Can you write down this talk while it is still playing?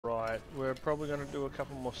Right, we're probably going to do a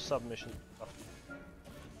couple more submission stuff.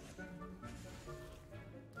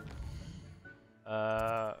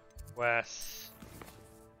 West.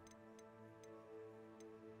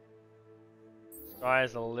 Sky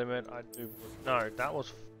is the limit. I do. No, that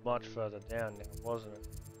was much further down now, wasn't it?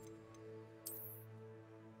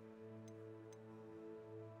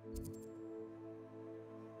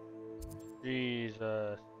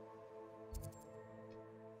 Jesus.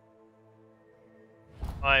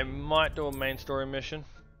 I might do a main story mission.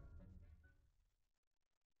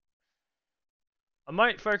 I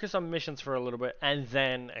might focus on missions for a little bit and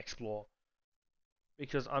then explore.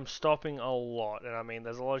 Because I'm stopping a lot, and I mean,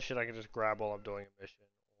 there's a lot of shit I can just grab while I'm doing a mission.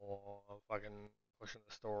 Or fucking pushing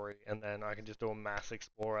the story, and then I can just do a mass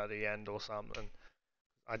explore at the end or something.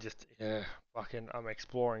 I just, yeah, fucking, I'm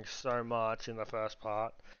exploring so much in the first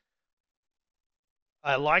part.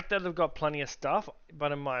 I like that they've got plenty of stuff,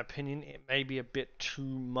 but in my opinion, it may be a bit too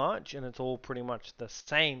much, and it's all pretty much the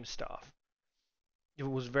same stuff. If it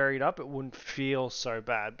was varied up, it wouldn't feel so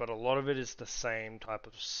bad, but a lot of it is the same type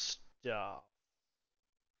of stuff.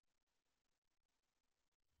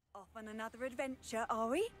 Off on another adventure, are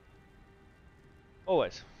we?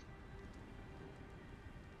 Always.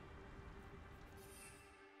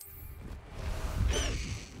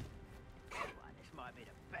 This might be the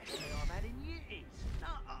best meal I've had in years. No,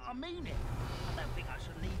 I mean it. I don't think I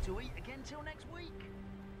shall need to eat again till next week.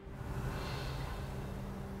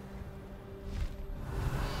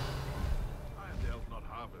 Irondale's not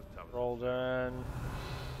half as tough. Roldan.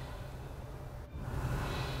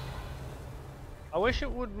 I wish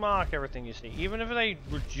it would mark everything you see, even if they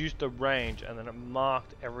reduced the range and then it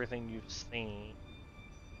marked everything you've seen.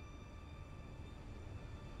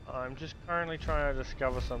 I'm just currently trying to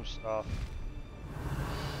discover some stuff.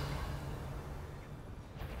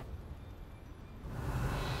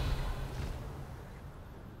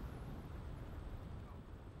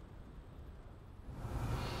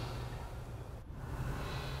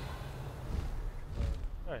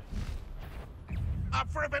 Hey.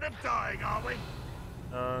 Up for a bit of dying, are we?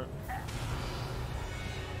 No.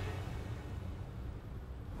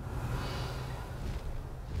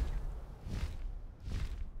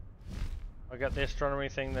 I got the astronomy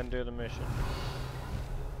thing, then do the mission.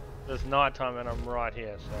 There's nighttime and I'm right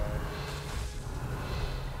here, so...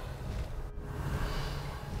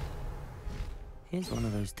 Here's one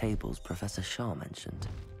of those tables Professor Shaw mentioned.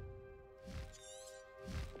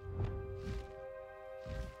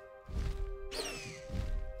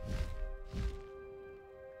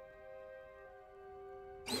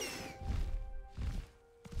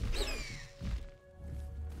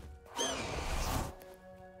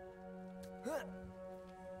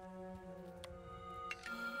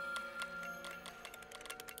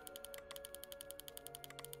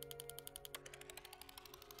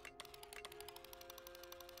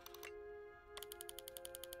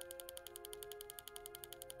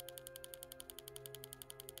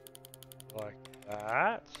 Like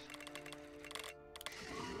that.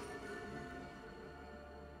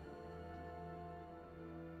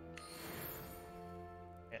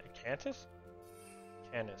 Cantus?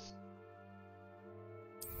 Canis.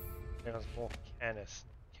 It was more Canis.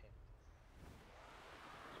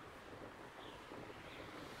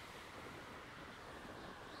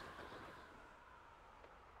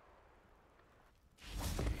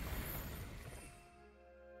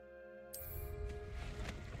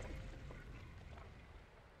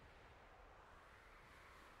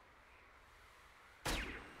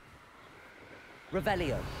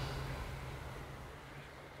 Revelio.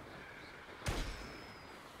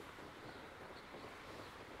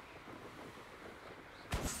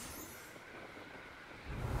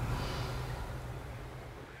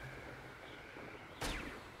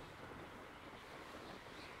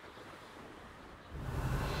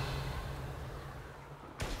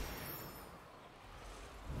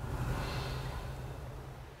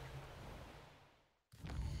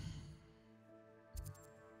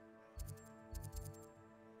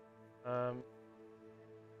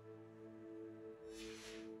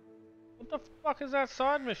 What the fuck is that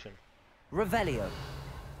side mission? Revelio.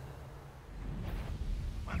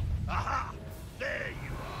 Aha! There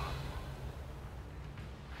you are.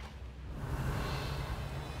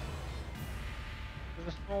 Is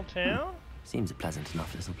it a small town? Seems a pleasant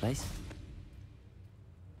enough little place.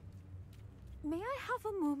 May I have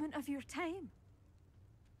a moment of your time?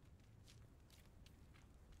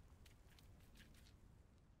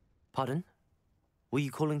 Pardon? Were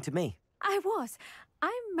you calling to me? I was.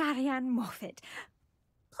 I'm Marianne Moffat.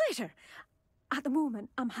 Pleasure. At the moment,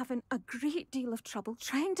 I'm having a great deal of trouble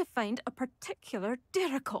trying to find a particular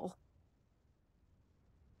diricle.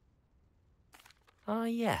 Ah,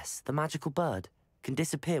 yes, the magical bird. Can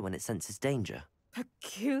disappear when it senses danger.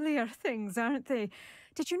 Peculiar things, aren't they?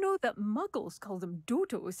 Did you know that muggles call them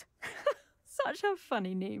dodos? Such a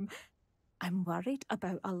funny name. I'm worried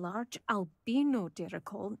about a large albino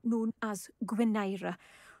diricawl known as Gwynaira.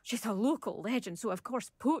 She's a local legend, so of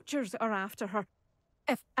course poachers are after her.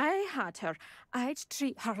 If I had her, I'd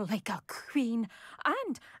treat her like a queen,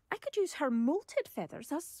 and I could use her molted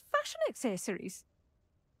feathers as fashion accessories.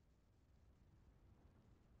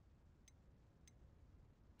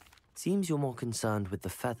 Seems you're more concerned with the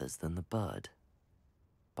feathers than the bird.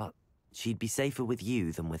 But she'd be safer with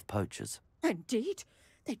you than with poachers. Indeed.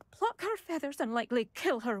 They'd pluck her feathers and likely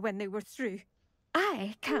kill her when they were through.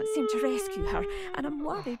 I can't seem to rescue her, and I'm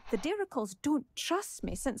worried the diricals don't trust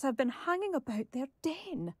me since I've been hanging about their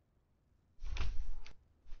den.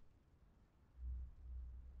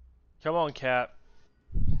 Come on, cat.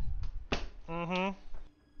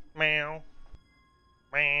 Mm-hmm. Meow.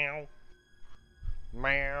 Meow.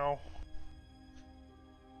 Meow.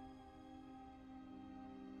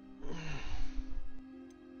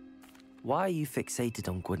 Why are you fixated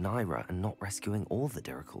on Gwynaira and not rescuing all the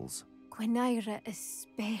diricals? Gwynaira is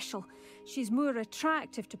special. She's more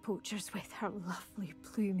attractive to poachers with her lovely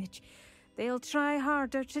plumage. They'll try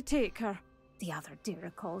harder to take her. The other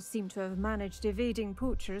diricals seem to have managed evading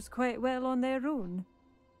poachers quite well on their own.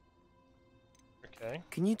 Okay.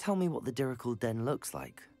 Can you tell me what the dirical den looks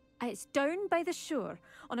like? It's down by the shore,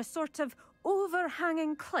 on a sort of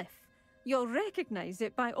overhanging cliff. You'll recognise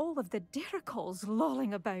it by all of the diricals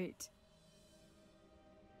lolling about.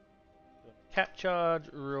 Cat charge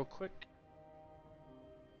real quick.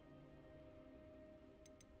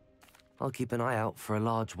 I'll keep an eye out for a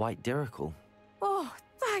large white dirical. Oh,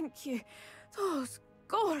 thank you. Those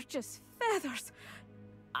gorgeous feathers.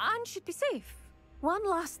 And she'd be safe. One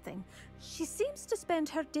last thing. She seems to spend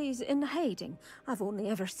her days in hiding. I've only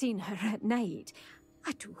ever seen her at night.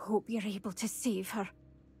 I do hope you're able to save her.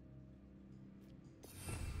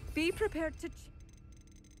 Be prepared to...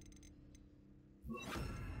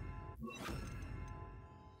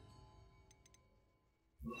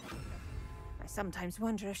 I sometimes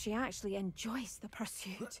wonder if she actually enjoys the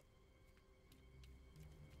pursuit.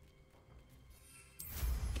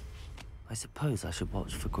 I suppose I should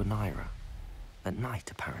watch for Gwynaira. At night,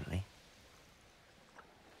 apparently.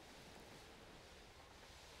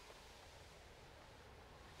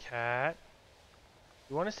 Cat.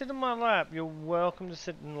 You want to sit in my lap? You're welcome to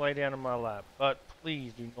sit and lay down in my lap. But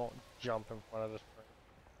please do not jump in front of the screen.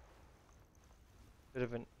 Bit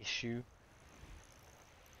of an issue.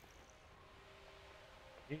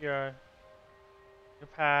 Here you go. Your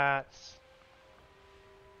pats.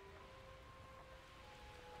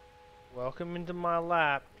 Welcome into my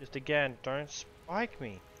lap. Just again, don't spike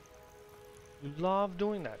me. You love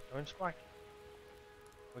doing that. Don't spike me.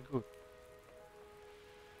 We're good.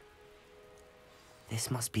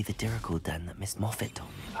 This must be the dirical den that Miss Moffat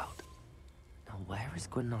told me about. Now where is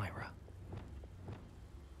Gwynaira?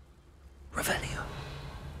 Revelio.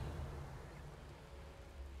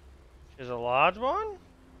 She's a large one?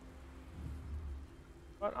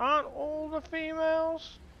 But aren't all the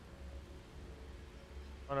females?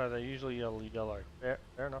 Oh no, they're usually yellow.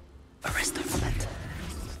 Fair enough. Aristophalet.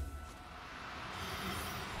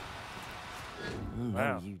 No,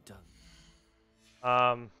 Wow. you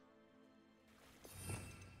don't.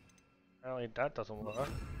 Apparently that doesn't work.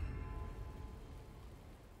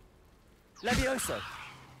 Levioso.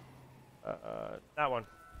 That one.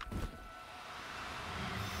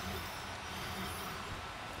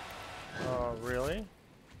 Oh, really?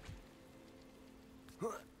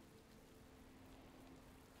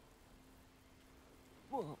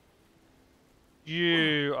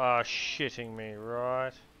 You are shitting me,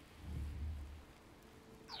 right?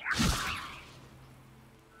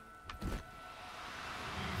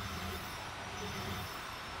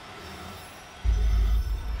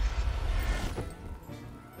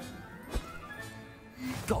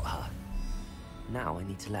 Got her. Now I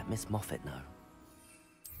need to let Miss Moffat know.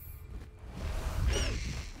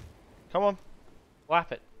 Come on.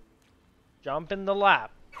 Lap it. Jump in the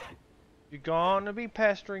lap. You're gonna be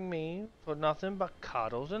pestering me for nothing but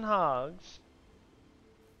cuddles and hugs.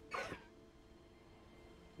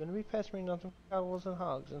 You're gonna be pestering nothing but cuddles and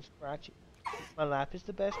hugs and scratching. My lap is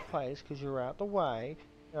the best place because you're out the way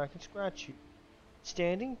and I can scratch you.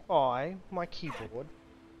 Standing by my keyboard,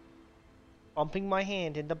 bumping my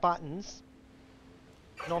hand into buttons,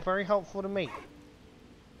 not very helpful to me.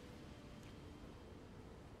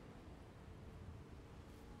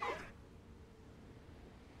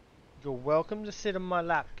 You're welcome to sit on my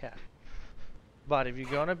lap, cat. But if you're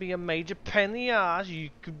gonna be a major pain in the ass, you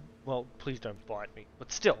could Well, please don't bite me,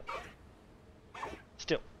 but still.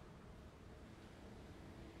 Still.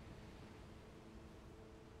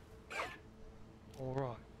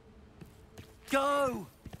 Alright. Go!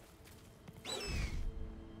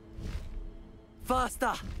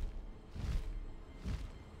 Faster!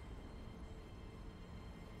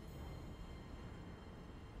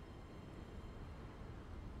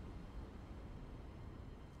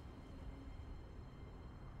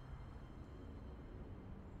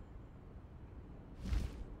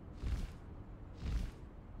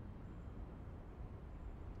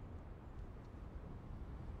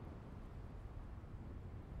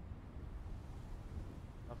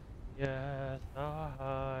 Yes,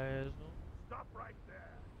 eyes. Stop right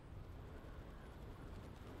there.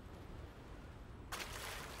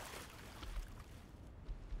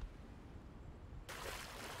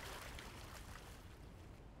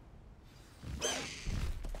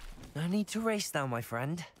 No need to race now, my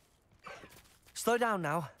friend. Slow down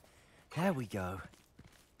now. There we go.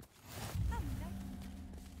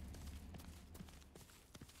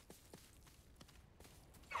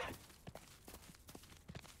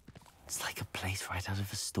 It's like a place right out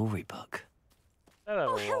of a storybook.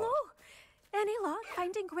 Oh, hello. Any luck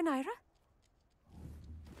finding Gwynaira?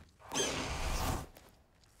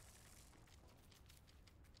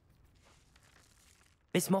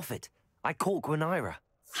 Miss Moffat, I caught Gwynaira.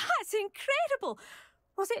 That's incredible.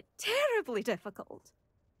 Was it terribly difficult?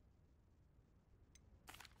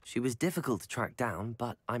 She was difficult to track down,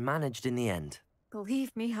 but I managed in the end.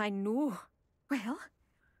 Believe me, I know. Well,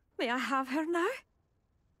 may I have her now?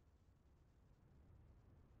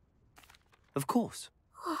 Of course.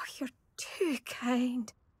 Oh, you're too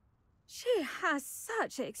kind. She has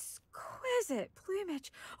such exquisite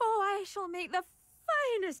plumage. Oh, I shall make the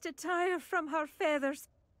finest attire from her feathers.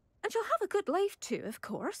 And she'll have a good life too, of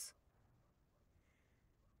course.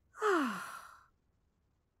 Ah.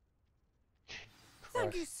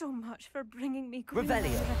 Thank you so much for bringing me Gwynaira.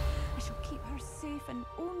 Revelio. I shall keep her safe and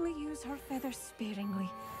only use her feathers sparingly.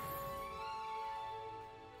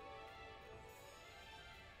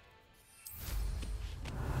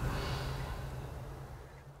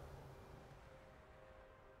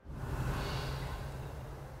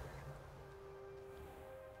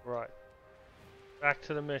 Right. Back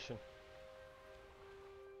to the mission.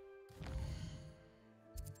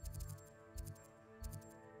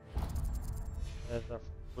 There's a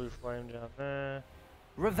blue flame down there.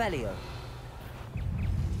 Revelio.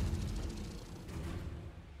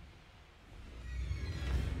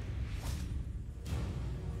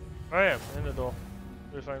 I am in the door.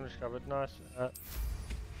 Blue flame discovered. Nice.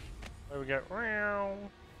 There we go.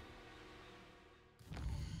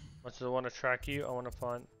 Much as I want to track you, I want to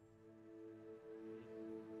find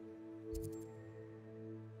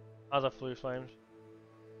other blue flames.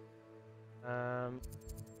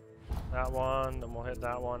 That one, then we'll hit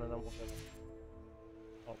that one, and then we'll hit.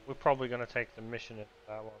 Oh, we're probably going to take the mission into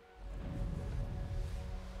that one.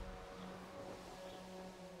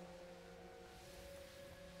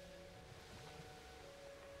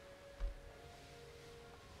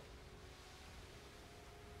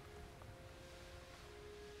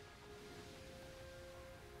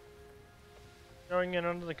 Going in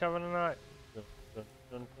under the cover of night. Dun, dun,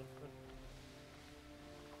 dun, dun, dun.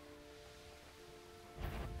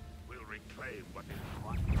 We'll reclaim what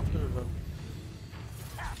is Dun, dun, dun.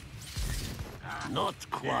 not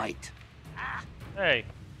quite. Hey,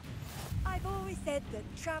 I've always said that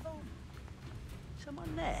travel.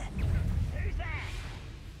 Someone there? Who's that?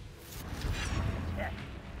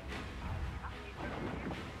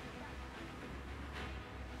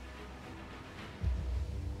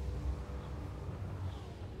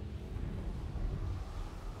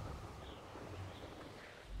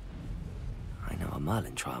 I know a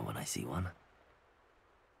Merlin trial when I see one.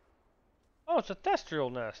 oh, it's a thestrial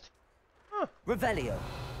nest. Huh. Revelio.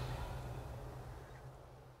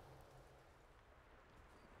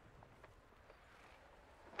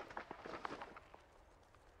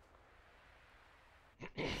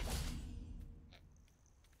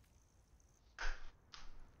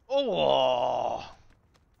 Oh,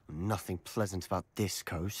 Nothing pleasant about this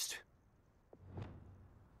coast.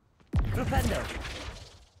 Flipendo.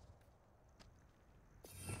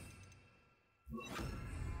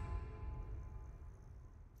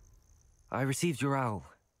 I received your owl.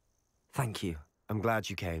 Thank you. I'm glad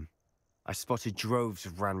you came. I spotted droves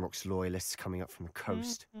of Ranrock's loyalists coming up from the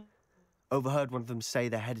coast. Overheard one of them say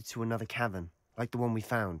they're headed to another cavern, like the one we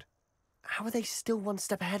found. How are they still one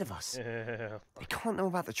step ahead of us? yeah. They can't know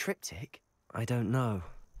about the triptych. I don't know.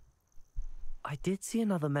 I did see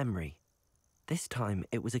another memory. This time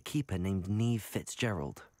it was a keeper named Neve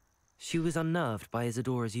Fitzgerald. She was unnerved by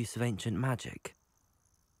Isadora's use of ancient magic.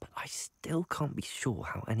 But I still can't be sure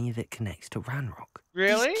how any of it connects to Ranrock.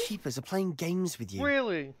 Really? These keepers are playing games with you.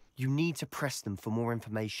 Really? You need to press them for more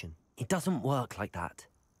information. It doesn't work like that.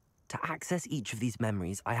 To access each of these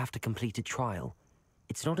memories, I have to complete a trial.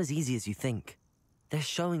 It's not as easy as you think. They're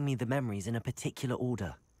showing me the memories in a particular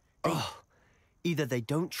order. Either they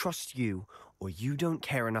don't trust you, or you don't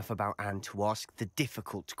care enough about Anne to ask the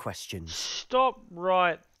difficult questions. Stop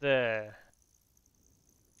right there.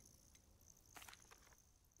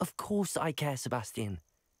 Of course I care, Sebastian.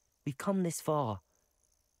 We've come this far.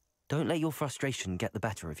 Don't let your frustration get the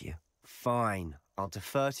better of you. Fine, I'll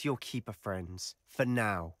defer to your keeper friends, for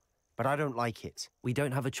now. But I don't like it. We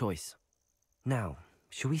don't have a choice. Now,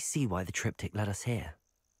 shall we see why the triptych led us here?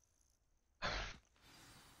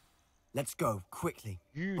 Let's go, quickly,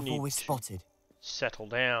 You before need we're to spotted. settle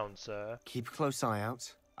down, sir. Keep a close eye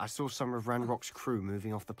out. I saw some of Ranrock's crew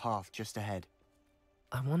moving off the path just ahead.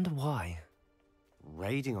 I wonder why.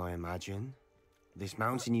 Raiding, I imagine. This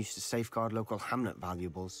mountain used to safeguard local hamlet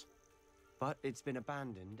valuables. But it's been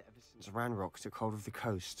abandoned ever since Ranrock took hold of the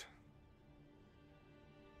coast.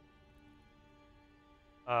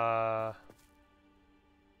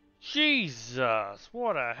 Jesus,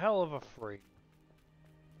 what a hell of a freak.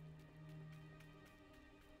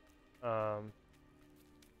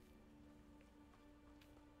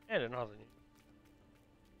 And another new.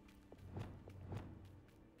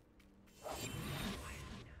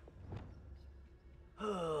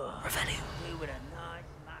 Revelio. Do with a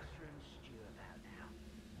nice mushroom stew about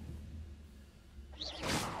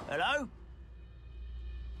now. Hello?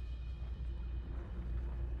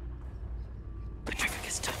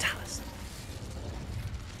 Petrificus totalis.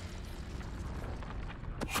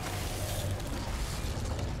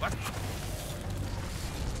 What?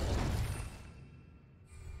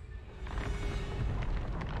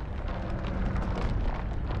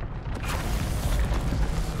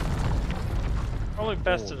 Probably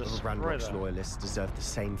best All to of destroy Ranrock's that. loyalists deserve the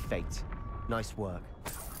same fate. Nice work.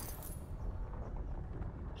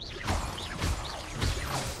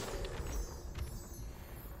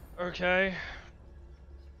 Okay.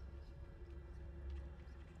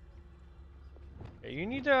 Yeah, you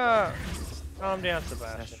need to calm down,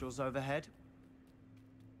 Sebastian. Ancestors overhead.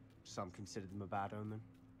 Some consider them a bad omen.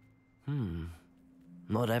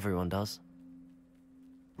 Not everyone does.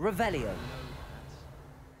 Revelio.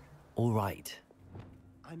 All right.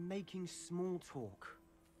 I'm making small talk.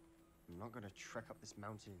 I'm not going to trek up this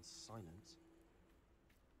mountain in silence.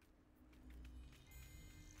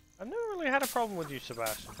 I've never really had a problem with you,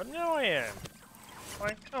 Sebastian, but now I am.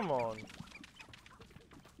 Like, come on.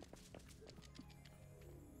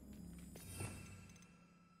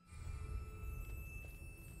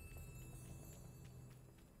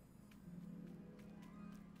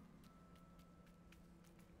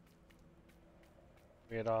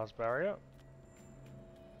 Weird ass barrier.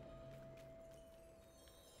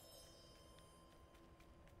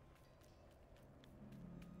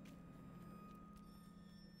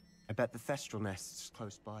 I bet the Thestral nest's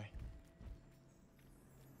close by.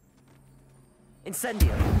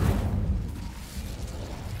 Incendio.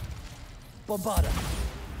 Bombarda.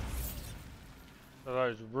 So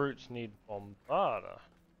those roots need Bombarda.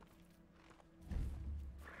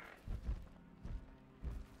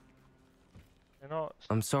 They're not.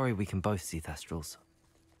 I'm sorry we can both see Thestrals.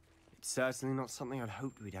 It's certainly not something I'd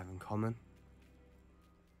hoped we'd have in common.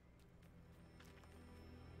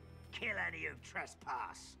 Kill any who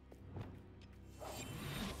trespass.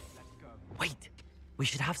 Let's go. Wait, we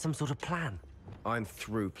should have some sort of plan. I'm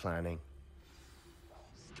through planning.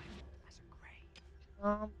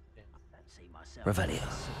 Fancy myself. Revelio. Sort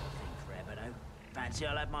of thing forever, though. Fancy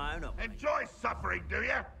I'll have my own operation. Enjoy suffering, do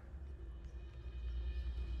you?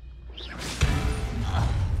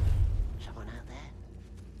 Someone out there?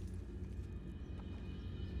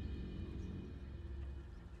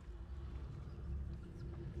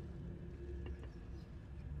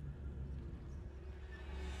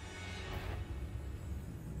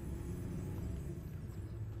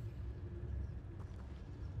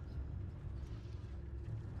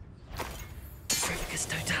 Petrificus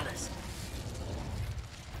totalis.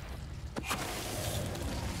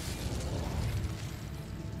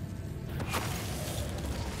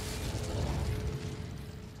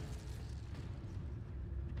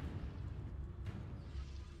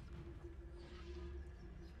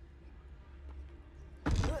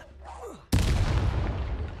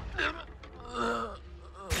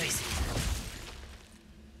 Crazy.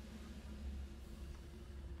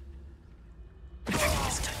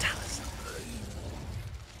 Petrificus totalis.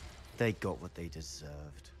 They got what they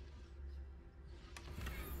deserved.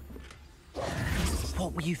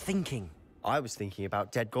 What were you thinking? I was thinking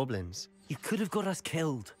about dead goblins, You could have got us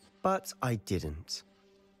killed. but I didn't.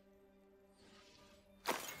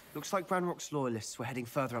 Looks like Ranrock's loyalists were heading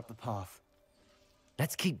further up the path.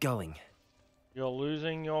 Let's keep going. You're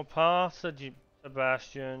losing your path,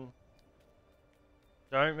 Sebastian.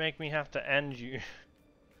 Don't make me have to end you.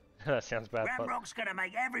 That sounds bad, but Ranrock's gonna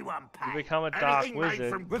make everyone you pay. become a dark Anything made wizard.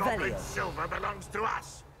 from Revelio. goblin silver belongs to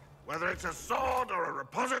us. Whether it's a sword or a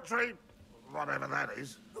repository, whatever that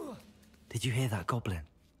is. Did you hear that, Goblin?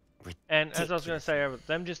 And as I was going to say,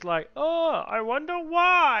 them just like, oh, I wonder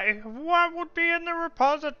why. What would be in the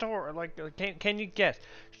repository? Like, can you guess?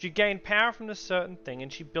 She gained power from a certain thing,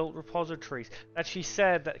 and she built repositories that she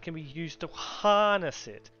said that can be used to harness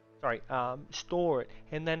it. Sorry, store it,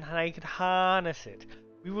 and then they could harness it.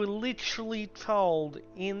 We were literally told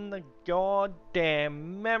in the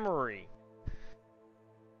goddamn memory.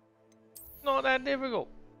 Not that difficult.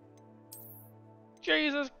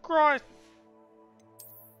 Jesus Christ.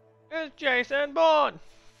 It's Jason Bourne.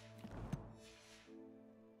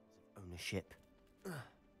 Ownership.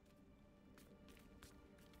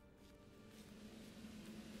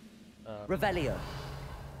 Revelio.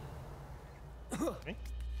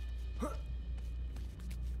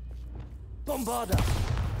 Bombarda.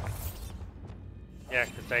 Yeah,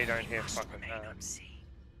 because they don't hear fucking that.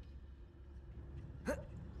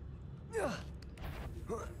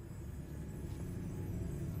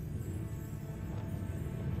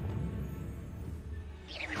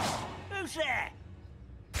 Who's there?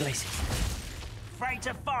 Glacier. Afraid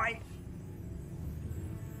to fight?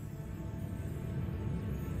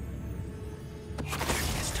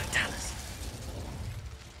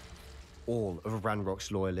 All of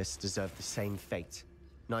Ranrock's loyalists deserve the same fate.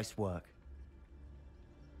 Nice work.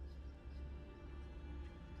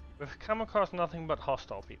 We've come across nothing but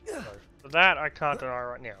hostile people, so for that I can't deny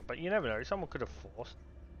right now. But you never know, someone could have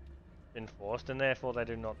been forced, and therefore they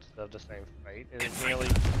do not deserve the same fate. It is merely...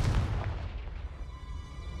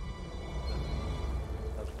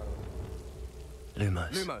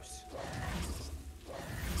 Lumos. Lumos.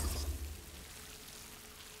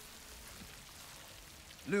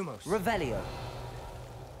 Lumos. Revelio.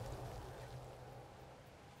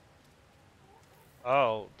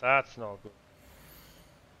 Oh, that's not good.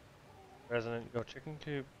 Resident, your chicken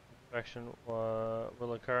coop inspection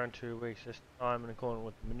will occur in 2 weeks this time in accordance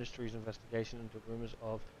with the Ministry's investigation into rumors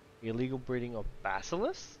of the illegal breeding of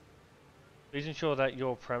basilisks. Please ensure that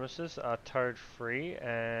your premises are toad free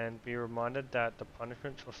and be reminded that the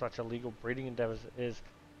punishment for such illegal breeding endeavors is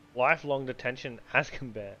lifelong detention as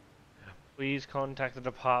Azkaban. Please contact the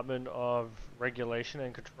Department of Regulation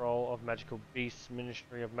and Control of Magical Beasts,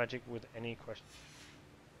 Ministry of Magic with any questions.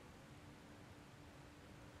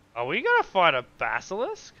 Are we gonna fight a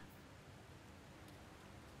basilisk?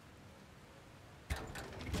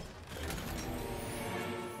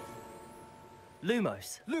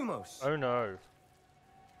 Lumos. Lumos. Oh no.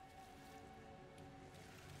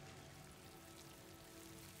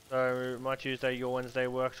 So my Tuesday, your Wednesday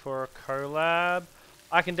works for a collab.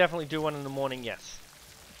 I can definitely do one in the morning, yes.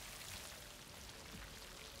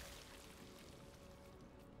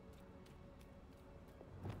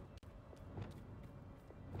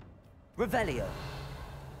 Revelio.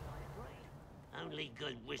 Only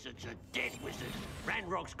good wizards are dead wizards.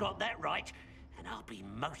 Ranrock's got that right, and I'll be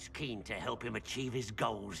most keen to help him achieve his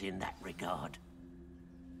goals in that regard.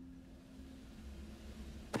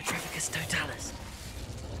 Petrificus totalis.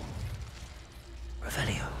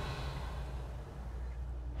 Revelio.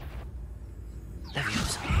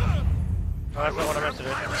 Leviosa. Oh, that's not what I meant to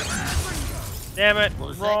do. Damn it,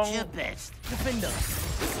 Was wrong. that your best? Defender.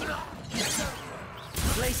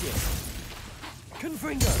 Glacius.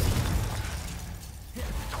 Confringo.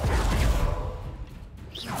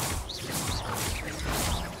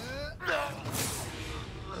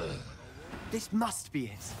 This must be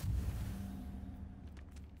it.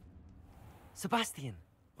 Sebastian,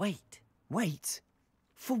 wait. Wait.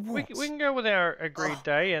 For what? We can go with our agreed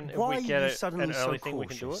day, and if Why we are get you it suddenly an so early thing, we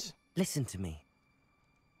can do it. cautious? Listen to me.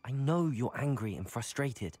 I know you're angry and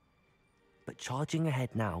frustrated, but charging ahead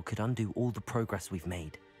now could undo all the progress we've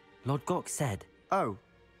made. Lord Gok said, Oh,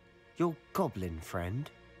 your goblin friend?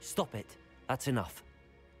 stop it. That's enough.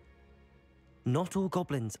 Not all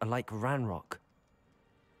goblins are like Ranrock.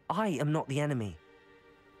 I am not the enemy.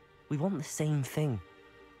 We want the same thing.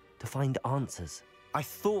 To find answers. I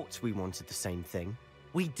thought we wanted the same thing.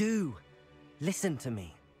 We do. Listen to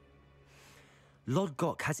me. Lord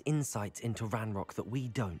Gok has insights into Ranrock that we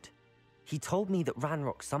don't. He told me that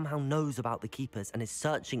Ranrock somehow knows about the Keepers and is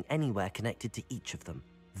searching anywhere connected to each of them.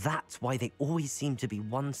 That's why they always seem to be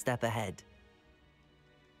one step ahead.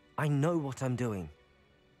 I know what I'm doing.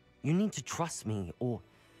 You need to trust me, or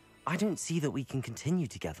I don't see that we can continue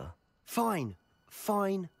together. Fine.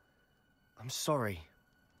 Fine. I'm sorry.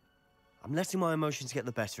 I'm letting my emotions get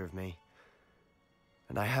the better of me.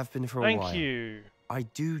 And I have been for a while. Thank you. I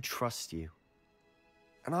do trust you.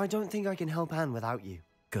 And I don't think I can help Anne without you.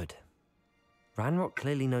 Good. Ranrock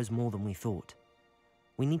clearly knows more than we thought.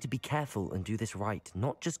 We need to be careful and do this right,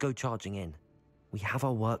 not just go charging in. We have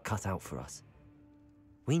our work cut out for us.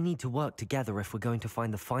 We need to work together if we're going to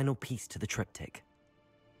find the final piece to the triptych.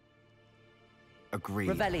 Agreed.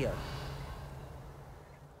 Revelio.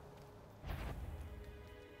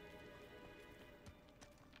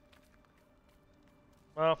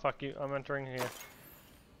 Oh, fuck you. I'm entering here.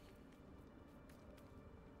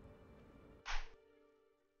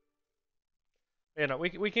 You know,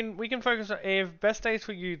 we can focus on if best days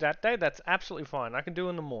for you that day. That's absolutely fine. I can do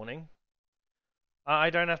in the morning.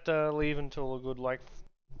 I don't have to leave until a good like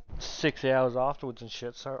 6 hours afterwards and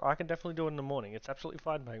shit. So I can definitely do it in the morning. It's absolutely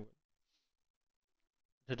fine, Penguin.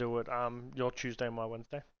 To do it your Tuesday and my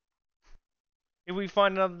Wednesday. If we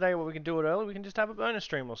find another day where we can do it early, we can just have a bonus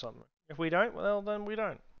stream or something. If we don't, well then we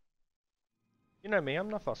don't. You know me, I'm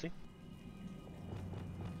not fussy.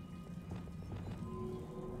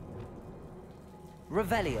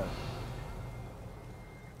 Revelio.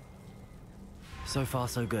 So far,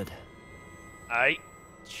 so good. Aye.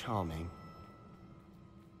 Charming.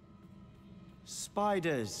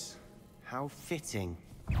 Spiders. How fitting.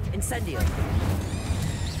 Incendio.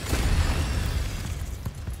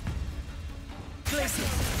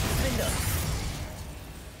 Glacius. Window.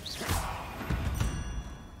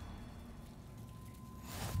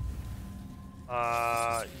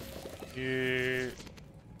 You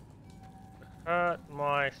hurt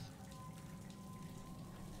my...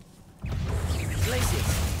 Glacius.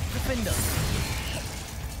 Defender.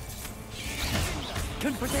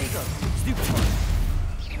 Confratego. Stupefy.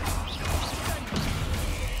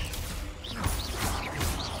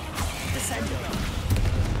 Descendo.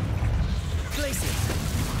 Glacius.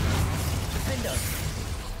 Defender.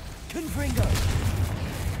 Confringo.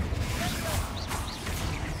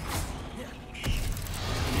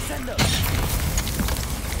 Descendo.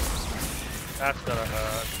 That's gonna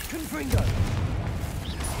hurt. Confringo.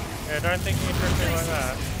 Yeah, don't think you can hurt me like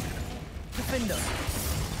that. Defender.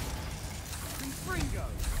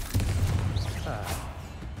 Ah,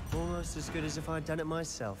 almost as good as if I'd done it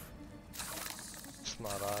myself.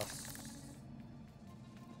 Smart ass.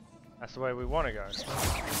 That's the way we want to go.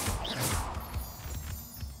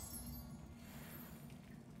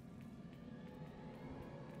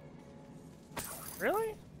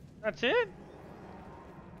 Really? That's it?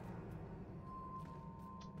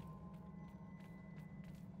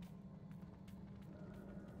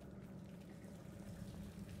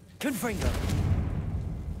 Confringo.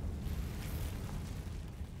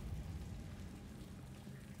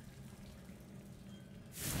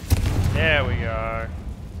 There we go.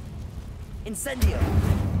 Incendio.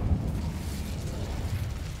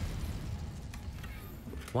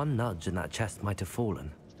 One nudge and that chest might have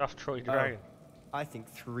fallen. Stuffed Troy Dragon. I think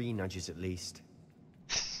 3 nudges at least.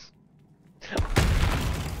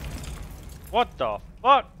 What the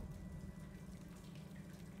fuck?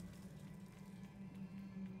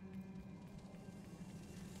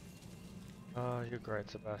 Oh, you're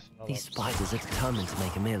great, Sebastian. I These love spiders are determined to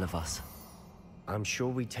make a meal of us. I'm sure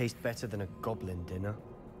we taste better than a goblin dinner.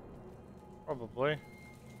 Probably.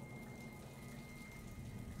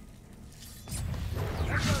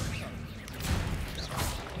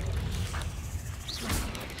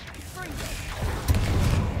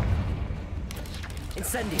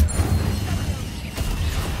 Incendio.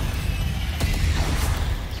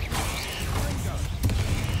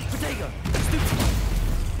 Protego. Stupefy.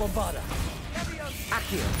 Bombarda.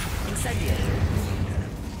 Accio. Incendio.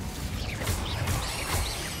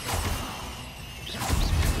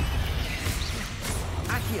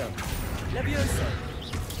 Accio. Levioso.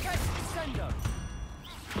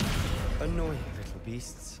 Annoying little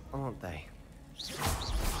beasts, aren't they?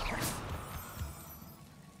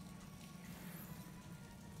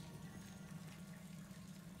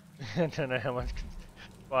 I don't know how much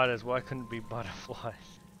spiders. Why couldn't it be butterflies?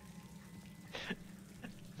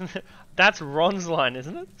 That's Ron's line,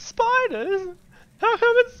 isn't it? Spiders? How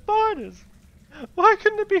come it's spiders? Why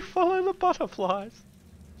couldn't it be follow the butterflies?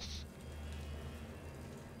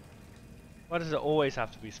 Why does it always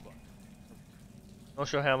have to be spiders? Not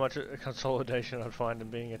sure how much consolidation I'd find in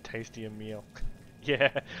being a tastier meal.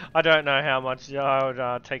 Yeah, I don't know how much I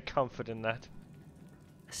would take comfort in that.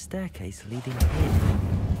 A staircase leading in.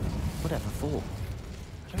 Whatever for?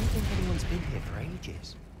 I don't think anyone's been here for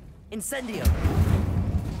ages. Incendio.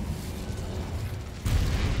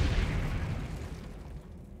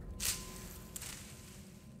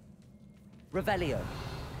 Revelio.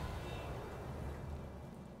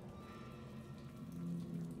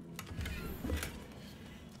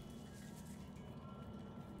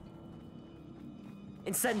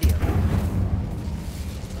 Incendio.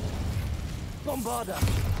 Bombarda.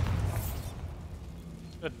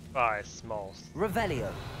 Goodbye, Smalls.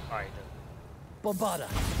 Revelio. Biden. Bombarda.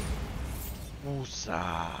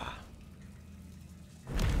 Musa.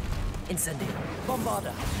 Incendio.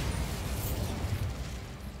 Bombarda.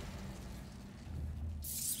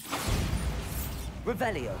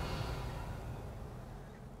 Revelio.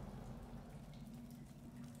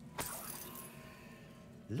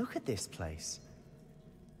 Look at this place.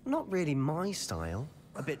 Not really my style.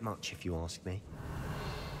 A bit much, if you ask me.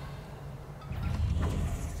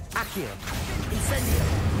 Accio. Incendio.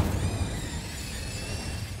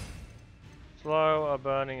 Slow a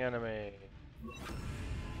burning enemy.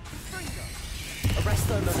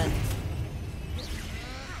 Arresto Momentum.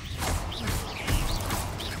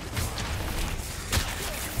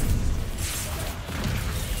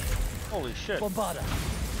 Holy shit. Bombarda.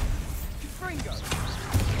 Fringo!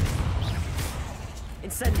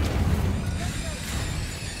 Incendio.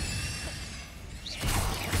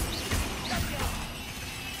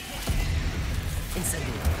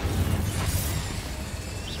 Incendio.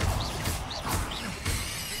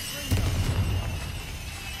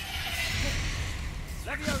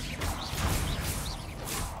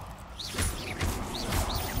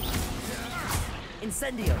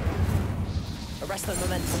 Incendio. Arresto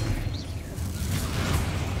Momentum.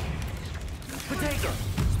 Potato.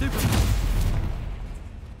 Stupid.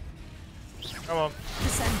 Come on.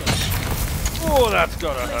 Descendo. Oh, that's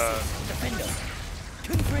gotta hurt. Defendo.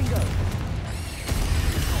 Confringo.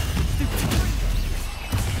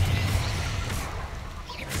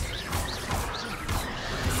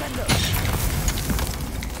 Descendo.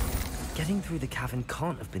 Getting through the cavern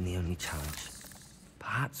can't have been the only challenge.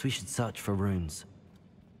 Perhaps we should search for runes.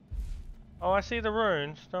 Oh, I see the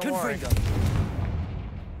runes. Don't worry. Confringo.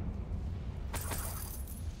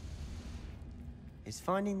 Is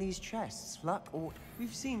finding these chests luck, or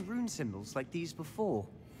we've seen rune symbols like these before?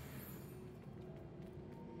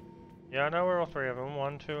 Yeah, I know where all three of them.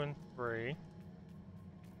 1, 2, and 3.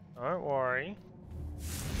 Don't worry.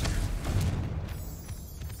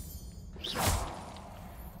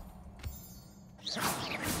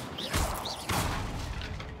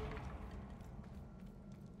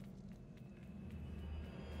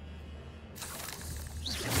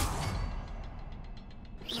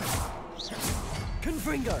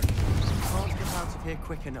 Confringo. Can't get out of here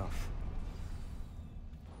quick enough.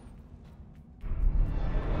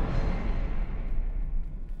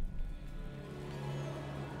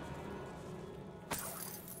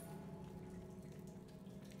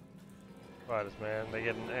 Spiders, man. They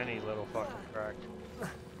get in any little fucking crack.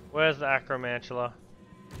 Where's the acromantula?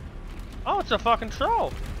 Oh, it's a fucking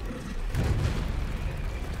troll!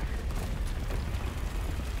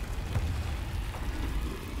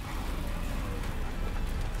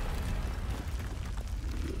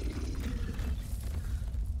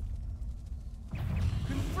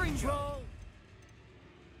 Confringo!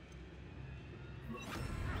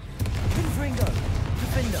 Confringo.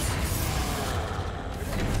 Defendo.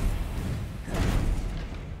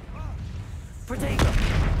 Protego.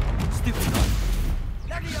 Stupid.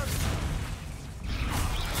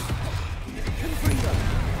 Confringo.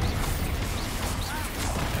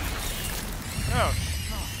 Oh.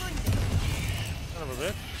 Son of a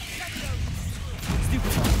bitch.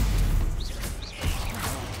 Stupid.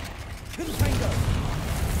 Confringo.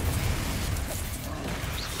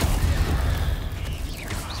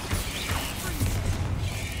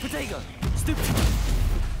 Protego. Stupid.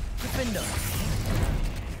 Defendo.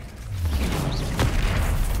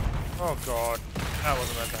 Oh god. That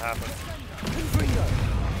wasn't meant to happen. Confringo.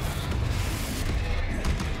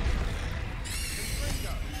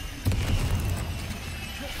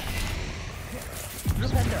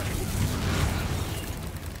 Defendo.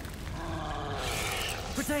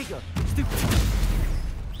 Protego. Stupid.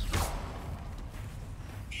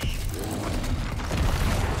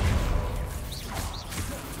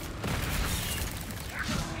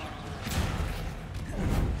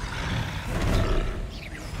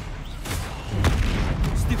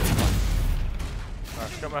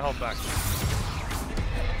 Alright, got my health back.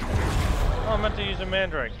 Oh, I meant to use a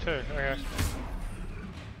mandrake too. Okay.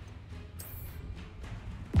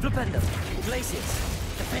 Flipendo. Glacius.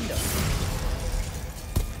 Defendo.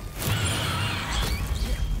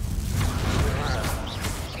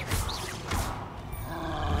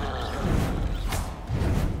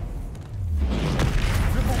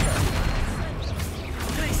 Flipendo.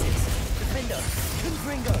 Glacius. Defendo.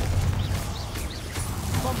 Confringo.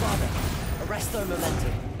 Restore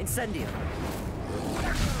momentum. Incendio.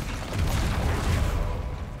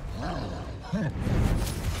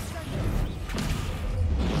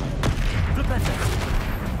 Flipendo.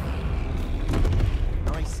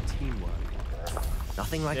 Nice teamwork.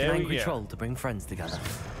 Nothing like There an we angry go. troll to bring friends together.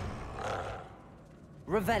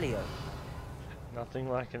 Revelio. Nothing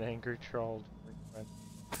like an angry troll.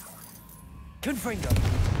 Confringo.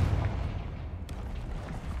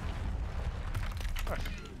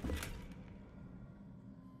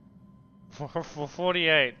 For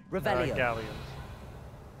 48 Revelio. galleons.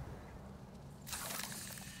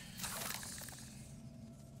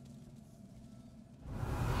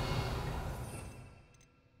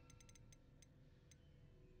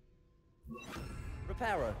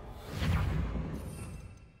 Reparo.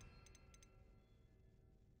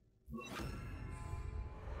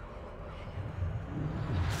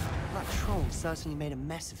 That troll certainly made a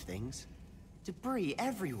mess of things. Debris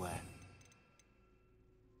everywhere.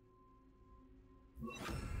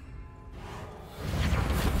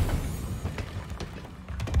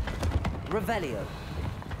 Revelio.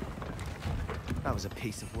 That was a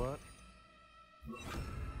piece of work.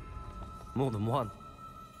 More than one.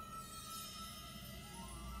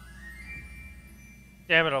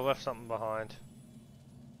 Damn it, I left something behind.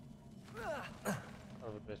 Son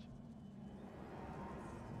of a bitch.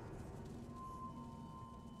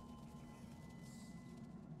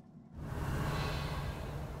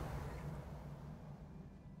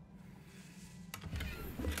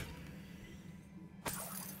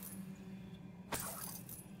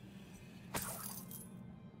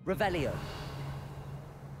 Revelio.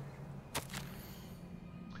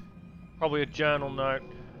 Probably a journal note.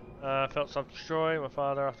 Felt something destroy. My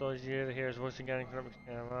father, after all these years, to hear his voice again, couldn't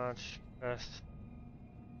understand much. Best.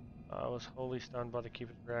 I was wholly stunned by the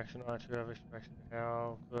keeper's reaction. I too have expected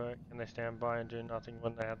how good can they stand by and do nothing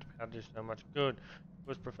when they have to do so much good. It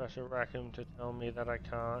was Professor Rackham to tell me that I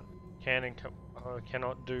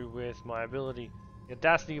cannot do with my ability. The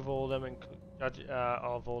audacity of all of them,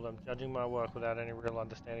 judging my work without any real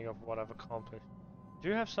understanding of what I've accomplished. I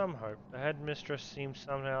do have some hope. The headmistress seems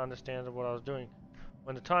somehow understands what I was doing.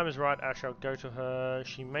 When the time is right, I shall go to her.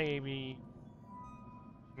 She may be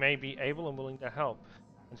able and willing to help.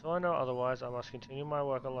 Until I know otherwise, I must continue my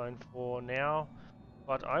work alone for now.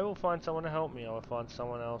 But I will find someone to help me. I will find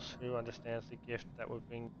someone else who understands the gift that we've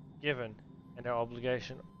been given and our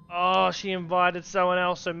obligation. Oh, she invited someone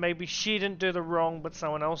else, so maybe she didn't do the wrong, but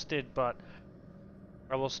someone else did. But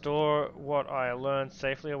I will store what I learned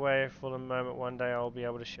safely away for the moment one day I will be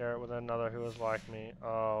able to share it with another who is like me.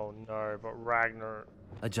 Oh no, but Ragnar.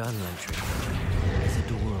 A journal entry.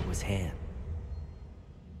 Isadora was here.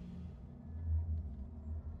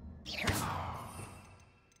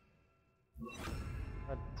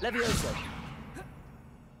 Levioso.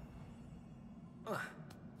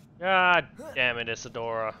 God damn it,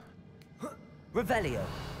 Isadora. Revelio.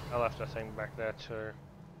 I left that thing back there too.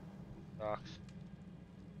 Sucks.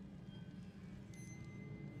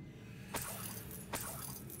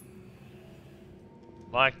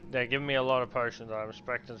 Like, they're giving me a lot of potions. I'm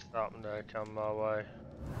expecting something to come my way.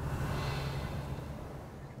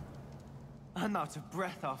 I'm out of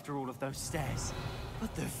breath after all of those stairs.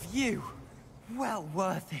 But the view! Well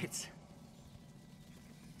worth it.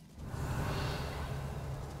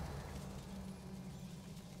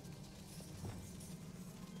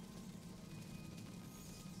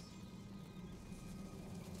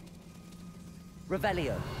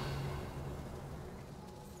 Revelio.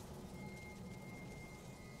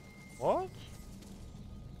 What?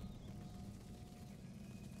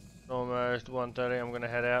 Almost 1:30. I'm gonna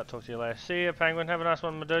head out. Talk to you later. See ya, Penguin. Have a nice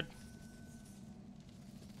one, my dude.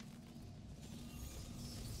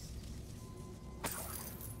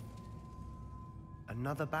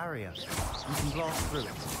 Another barrier. We can blast through it,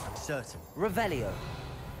 I'm certain. Revelio.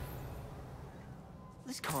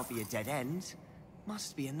 This can't be a dead end.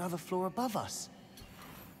 Must be another floor above us.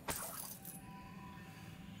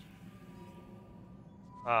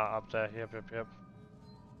 Ah, up there. Yep.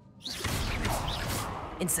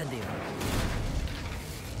 Incendio.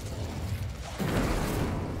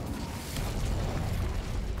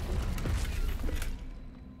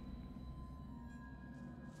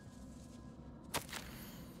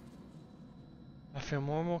 I feel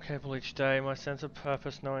more and more capable each day. My sense of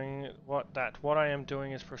purpose, knowing what I am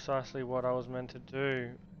doing is precisely what I was meant to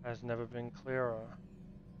do, has never been clearer.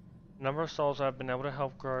 The number of souls I've been able to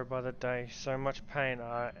help grow by the day. So much pain,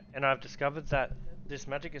 and I've discovered that this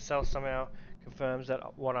magic itself somehow confirms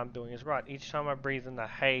that what I'm doing is right. Each time I breathe in the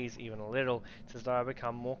haze, even a little, it's as though I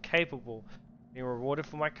become more capable, being rewarded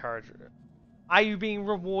for my courage. Are you being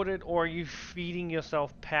rewarded, or are you feeding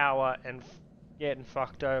yourself power and getting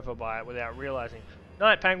fucked over by it without realizing.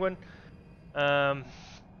 Night, Penguin. I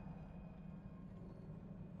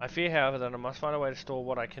fear, however, that I must find a way to store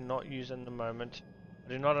what I cannot use in the moment. I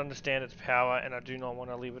do not understand its power, and I do not want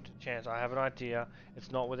to leave it to chance. I have an idea.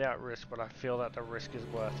 It's not without risk, but I feel that the risk is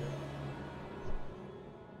worth it.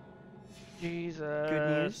 Jesus. Good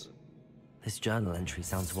news? This journal entry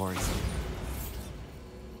sounds worrisome.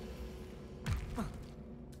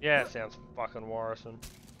 Yeah, it sounds fucking worrisome.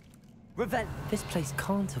 This place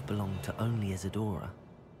can't have belonged to only Isadora.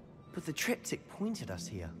 But the triptych pointed us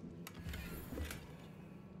here.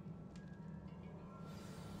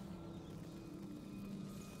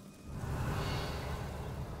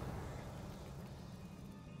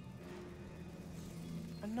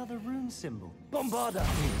 Another rune symbol. Bombarda!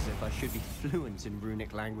 Seems as if I should be fluent in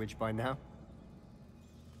runic language by now.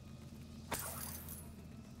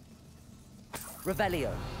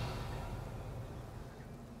 Revelio.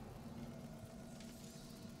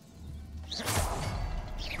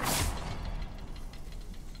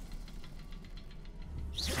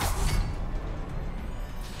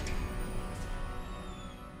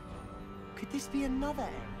 Could this be another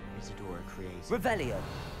area Isadora created? Revelio.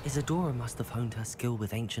 Isadora must have honed her skill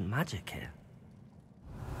with ancient magic here.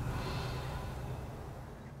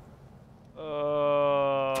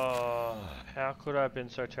 How could I have been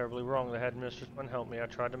so terribly wrong? The headmistress wouldn't help me. I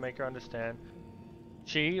tried to make her understand.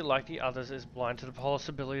 She, like the others, is blind to the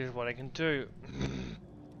possibilities of what I can do. I'm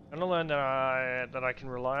gonna learn that I can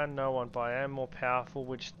rely on no one, but I am more powerful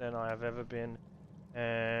witch than I have ever been,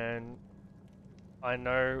 and I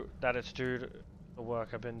know that it's due to the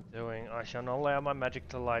work I've been doing. I shall not allow my magic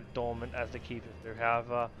to lie dormant as the keepers do.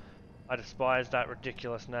 However, I despise that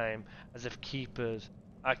ridiculous name, as if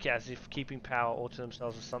keeping power all to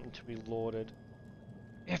themselves is something to be lauded.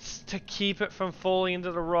 It's to keep it from falling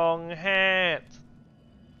into the wrong hands.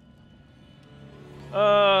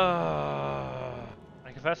 I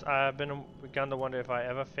confess I have begun to wonder if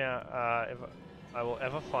I will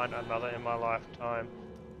ever find another in my lifetime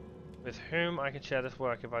with whom I can share this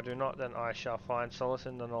work. If I do not, then I shall find solace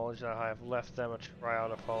in the knowledge that I have left them a trail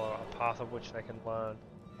to follow, a path of which they can learn.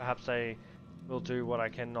 Perhaps they will do what I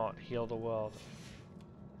cannot, heal the world.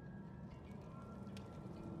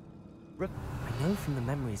 I know from the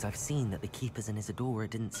memories I've seen that the Keepers and Isadora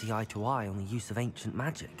didn't see eye to eye on the use of ancient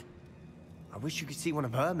magic. I wish you could see one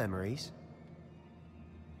of her memories.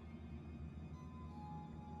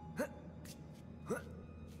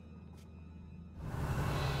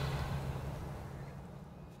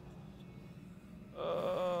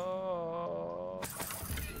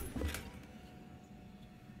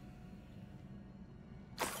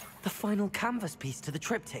 The final canvas piece to the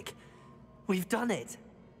triptych. We've done it!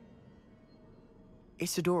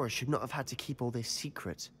 Isadora should not have had to keep all this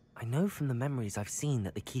secret. I know from the memories I've seen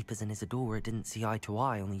that the Keepers and Isadora didn't see eye to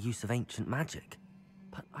eye on the use of ancient magic.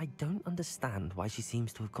 But I don't understand why she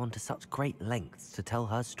seems to have gone to such great lengths to tell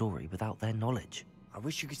her story without their knowledge. I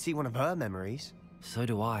wish you could see one of her memories. So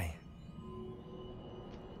do I.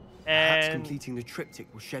 Perhaps And completing the triptych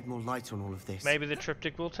will shed more light on all of this. maybe the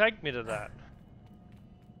triptych will take me to that.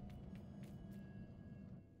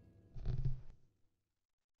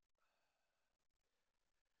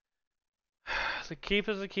 The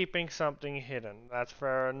keepers are keeping something hidden. That's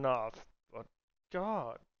fair enough. But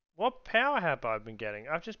God, what power have I been getting?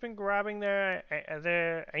 I've just been grabbing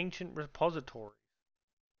their ancient repositories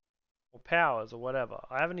or powers or whatever.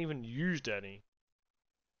 I haven't even used any.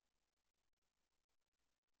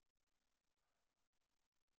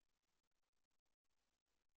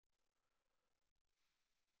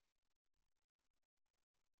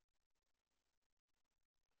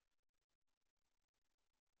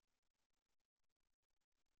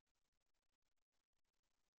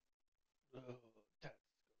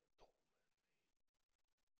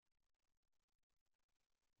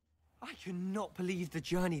 I cannot believe the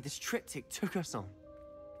journey this triptych took us on.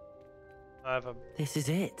 I have a This is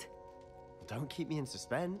it. Don't keep me in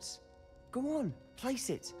suspense. Go on, place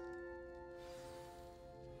it.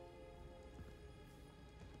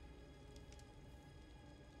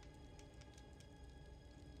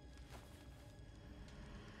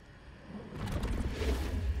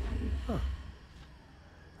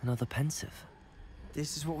 Another pensive.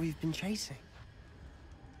 This is what we've been chasing.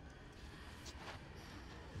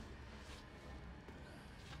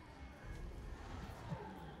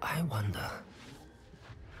 I wonder.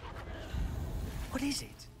 What is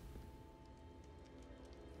it?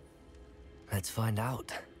 Let's find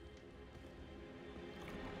out.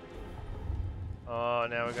 Oh,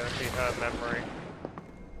 now we're gonna see her memory.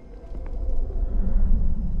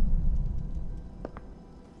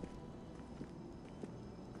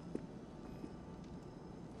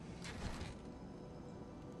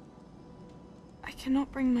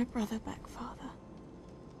 cannot bring my brother back, Father.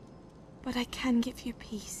 But I can give you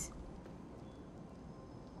peace.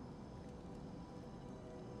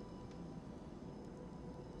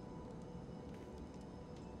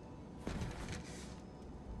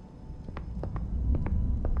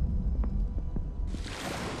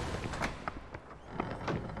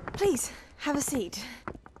 Please, have a seat.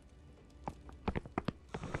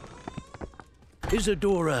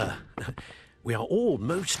 Isadora, we are all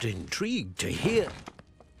most intrigued to hear.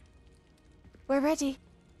 We're ready.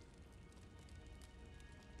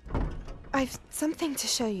 I've something to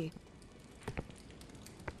show you.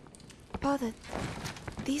 Father,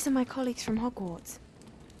 these are my colleagues from Hogwarts.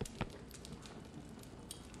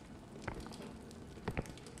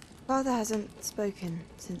 Father hasn't spoken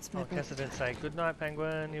since my I guess I didn't say goodnight,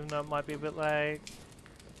 Penguin, even though it might be a bit late.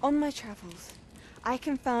 On my travels, I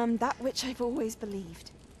confirmed that which I've always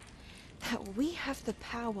believed. That we have the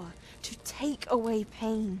power to take away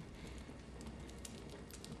pain.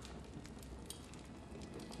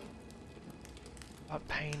 But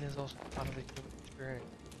pain is also part of the human experience.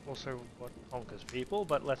 Also what conquers people,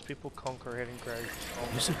 but lets people conquer it and grow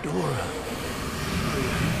stronger. Isadora.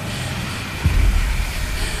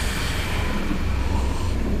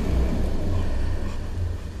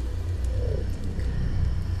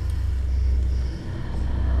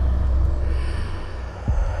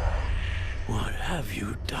 What have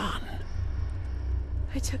you done?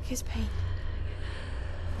 I took his pain.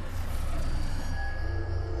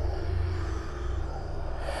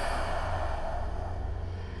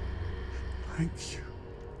 Thank you.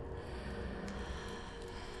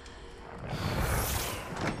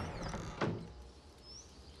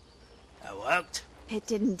 That worked. It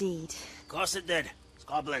did indeed. Of course it did. It's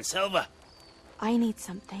goblin silver. I need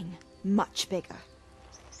something much bigger.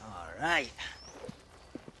 All right.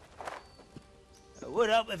 It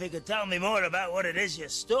would help if you could tell me more about what it is you're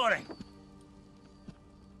storing.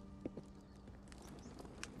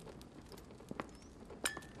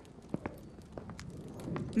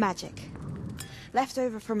 Magic. Left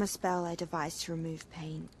over from a spell I devised to remove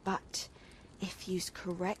pain, but if used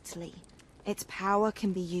correctly, its power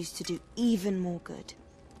can be used to do even more good.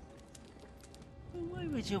 Why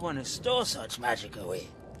would you want to store such magic away?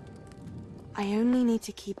 I only need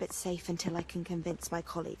to keep it safe until I can convince my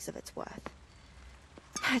colleagues of its worth.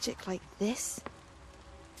 Magic like this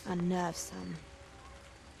unnerves some.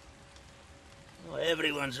 Not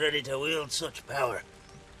everyone's ready to wield such power.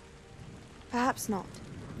 Perhaps not.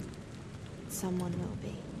 Someone will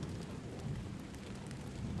be.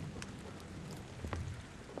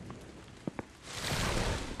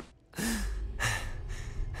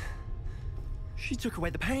 She took away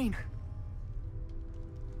the pain.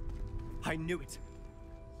 I knew it.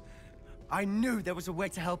 I knew there was a way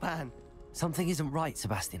to help Anne. Something isn't right,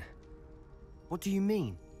 Sebastian. What do you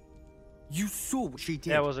mean? You saw what she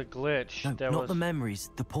did. There was a glitch. No, There not was... the memories,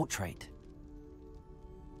 the portrait.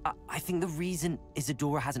 I think the reason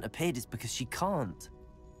Isadora hasn't appeared is because she can't.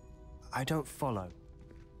 I don't follow.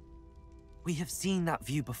 We have seen that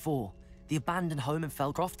view before. The abandoned home in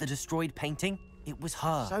Felcroft, the destroyed painting. It was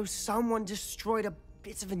her. So someone destroyed a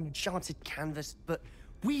bit of enchanted canvas, but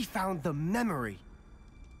we found the memory.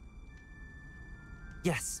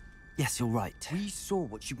 Yes, you're right. We saw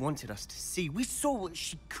what she wanted us to see. We saw what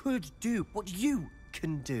she could do, what you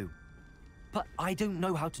can do. But I don't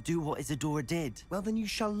know how to do what Isadora did. Well, then you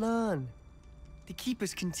shall learn. The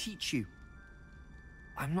Keepers can teach you.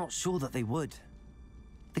 I'm not sure that they would.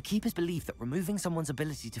 The Keepers believe that removing someone's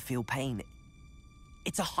ability to feel pain,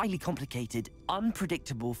 it's a highly complicated,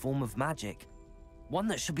 unpredictable form of magic. One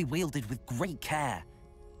that should be wielded with great care.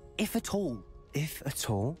 If at all. If at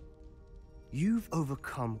all? You've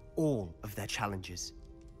overcome all of their challenges.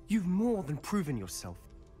 You've more than proven yourself.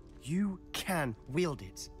 You can wield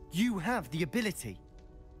it. You have the ability.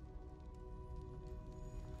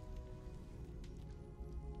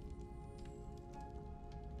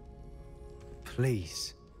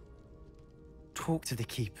 Please, talk to the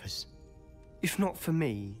Keepers. If not for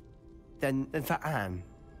me, then for Anne.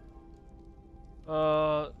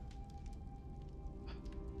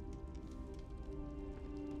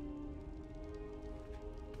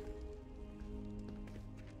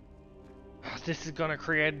 This is gonna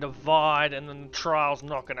create a divide, and then the trial's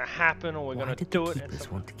not gonna happen, or we're Why gonna did do the it. And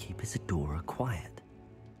Keepers want to keep Isadora quiet?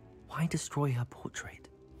 Why destroy her portrait?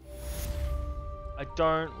 I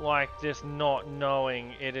don't like this not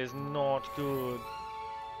knowing. It is not good.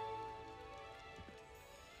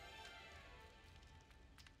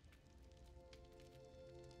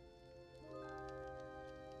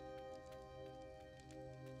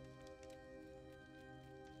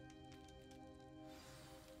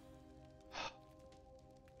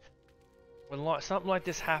 When like something like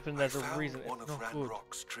this happens, there's a reason. One It's of not good.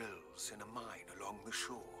 Ranrock's drills in a mine along the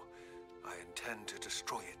shore. I intend to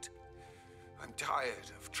destroy it. I'm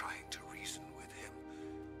tired of trying to reason with him.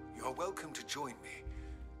 You're welcome to join me,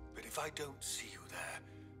 but if I don't see you there,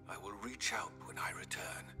 I will reach out when I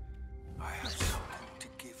return. I have something to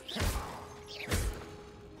give you.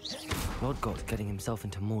 Lodgott's getting himself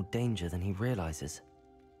into more danger than he realizes.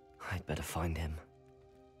 I'd better find him.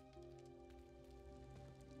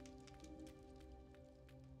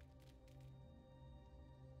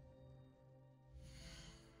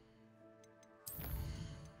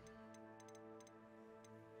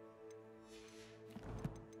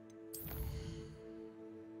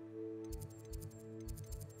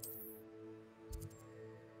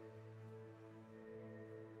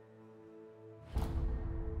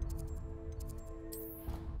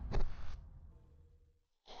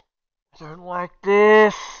 I don't like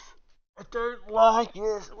this. I don't like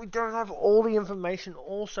this. We don't have all the information.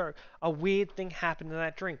 Also, a weird thing happened in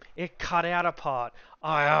that dream. It cut out a part.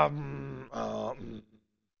 Somebody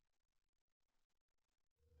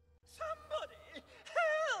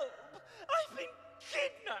help! I've been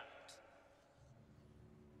kidnapped!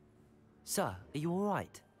 Sir, are you all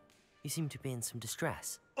right? You seem to be in some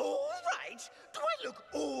distress. All right? Do I look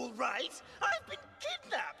all right? I've been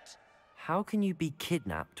kidnapped! How can you be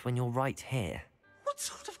kidnapped when you're right here? What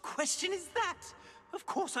sort of question is that? Of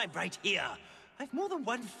course I'm right here. I've more than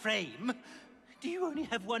one frame. Do you only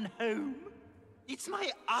have one home? It's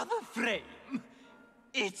my other frame.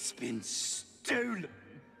 It's been stolen.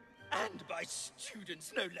 And by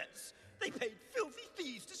students, no less. They paid filthy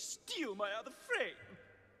thieves to steal my other frame.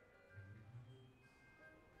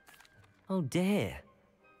 Oh dear.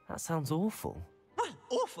 That sounds awful. Well,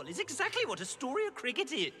 awful is exactly what Astoria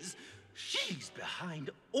Cricket is. She's behind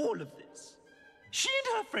all of this. She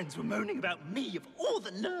and her friends were moaning about me of all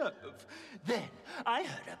the nerve. Then I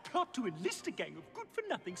heard a plot to enlist a gang of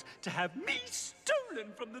good-for-nothings to have me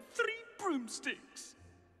stolen from the Three Broomsticks.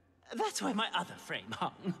 That's where my other frame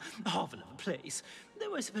hung. A hovel of a place.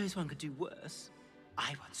 Though I suppose one could do worse.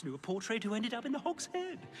 I once knew a portrait who ended up in the Hog's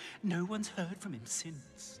Head. No one's heard from him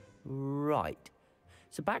since. Right.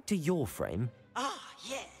 So back to your frame. Ah,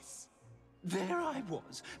 yes. There I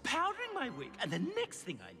was, powdering my wig, and the next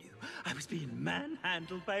thing I knew, I was being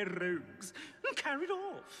manhandled by rogues and carried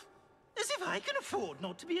off. As if I can afford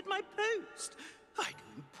not to be at my post. I do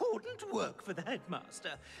important work for the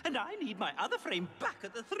headmaster, and I need my other frame back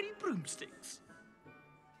at the Three Broomsticks.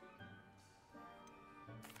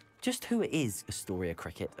 Just who is Astoria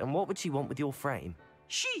Cricket, and what would she want with your frame?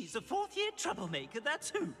 She's a fourth-year troublemaker, that's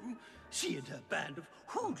who. She and her band of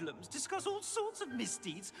hoodlums discuss all sorts of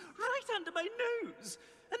misdeeds right under my nose,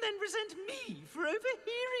 and then resent me for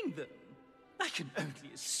overhearing them. I can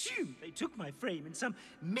only assume they took my frame in some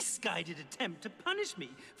misguided attempt to punish me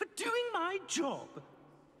for doing my job.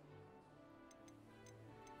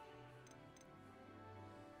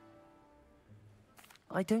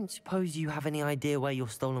 I don't suppose you have any idea where your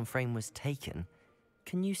stolen frame was taken.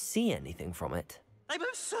 Can you see anything from it? I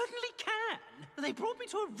most certainly can. They brought me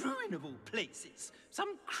to a ruin of all places.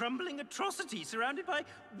 Some crumbling atrocity surrounded by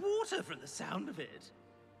water from the sound of it.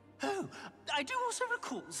 Oh, I do also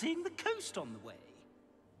recall seeing the coast on the way.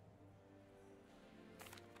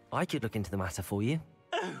 I could look into the matter for you.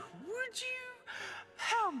 Oh, would you?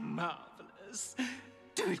 How marvelous.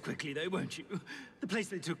 Do it quickly, though, won't you? The place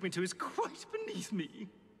they took me to is quite beneath me.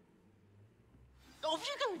 Off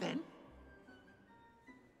you go, then.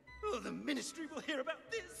 Oh, the Ministry will hear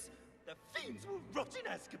about this. The fiends will rot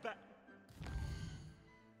in Azkaban.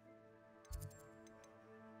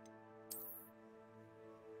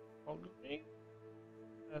 Hold me.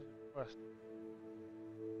 That's a question.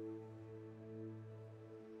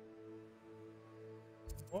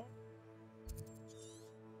 What?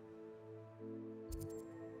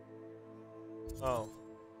 Oh.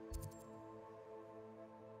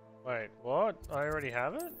 Wait, what? I already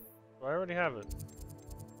have it? Do I already have it?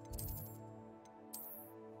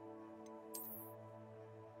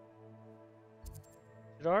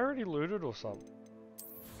 Did I already loot it or something?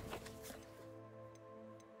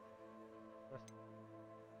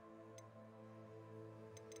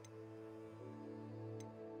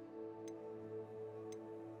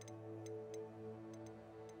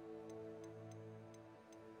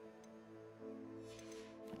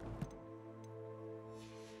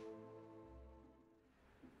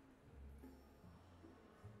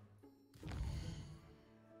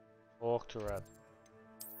 Talk to Red.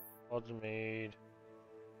 Hogsmeade.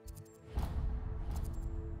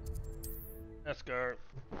 Let's go.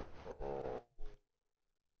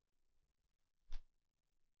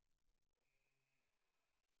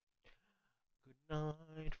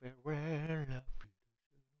 night, farewell, love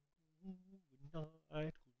you. Good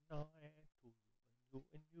night,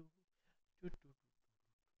 good night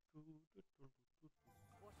to you and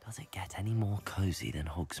you. Does it get any more cozy than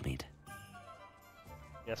Hogsmeade?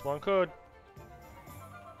 Yes, one could.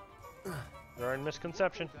 Your own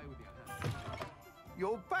misconception.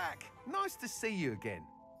 You're back. Nice to see you again.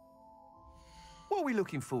 What are we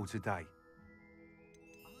looking for today?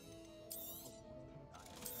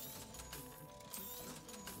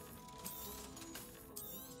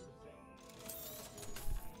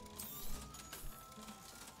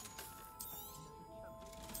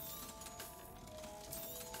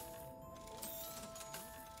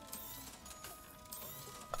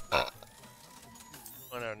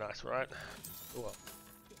 I know, nice, right? Well.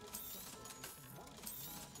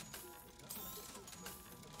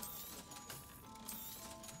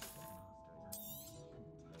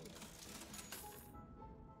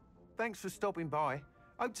 Thanks for stopping by.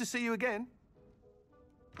 Hope to see you again.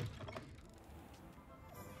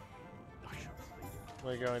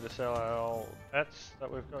 We're going to sell our pets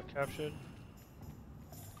that we've got captured.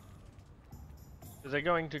 Is they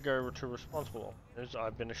going to go to responsible, as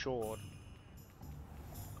I've been assured?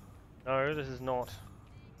 No, this is not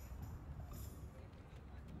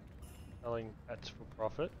selling pets for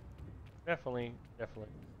profit. Definitely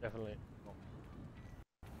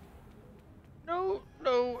not.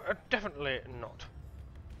 No, definitely not.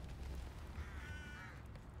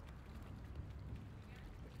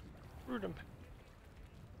 Prudent.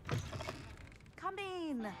 Come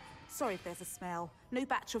in. Sorry if there's a smell. New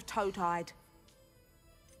batch of toad-hide.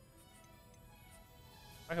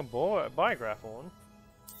 I can buy a Grafhorn.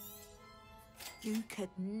 You could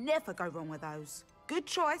never go wrong with those. Good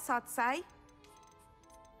choice, I'd say.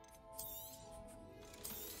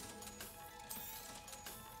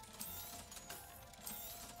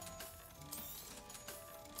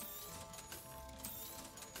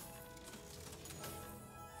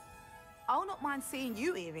 I'll not mind seeing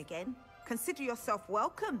you here again. Consider yourself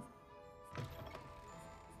welcome.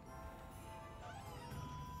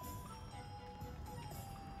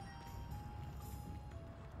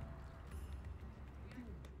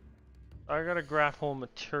 I got a Grafhorn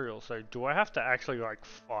material, so do I have to actually like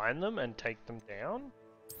find them and take them down?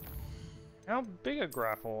 How big are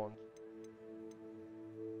Grafhorns?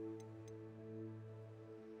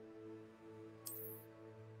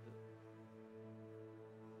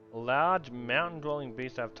 A large mountain-dwelling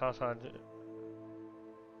beast have tough hard.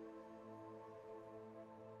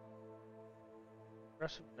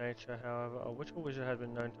 Aggressive nature, however, a witchful wizard has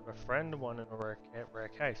been known to befriend one in a rare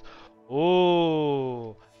case.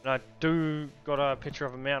 Ooh, and I do got a picture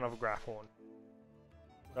of a mount of a Grafhorn.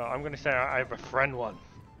 So I'm going to say I befriend one.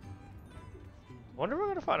 I wonder if I'm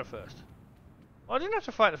going to fight it first. Well, I didn't have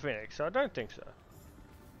to fight the Phoenix, so I don't think so.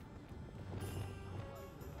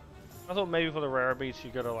 I thought maybe for the rare beasts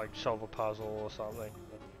you gotta like solve a puzzle or something.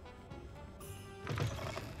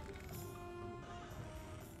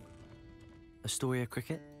 Astoria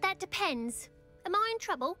Cricket? That depends. Am I in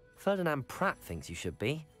trouble? Ferdinand Pratt thinks you should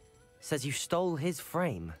be. Says you stole his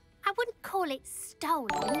frame. I wouldn't call it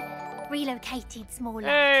stolen. Relocated more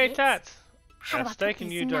like Hey, it. Tats! How do I put Mistaken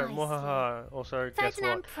this you don't. nicely? Mwahaha. Also, guess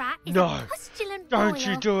Ferdinand what? Pratt is No! a postulant Don't you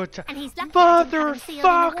royal, do it! and he's lucky I didn't have him sealed in a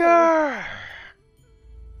wall. Motherfucker!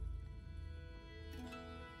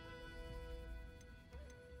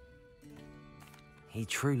 He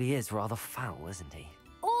truly is rather foul, isn't he?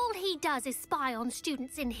 All he does is spy on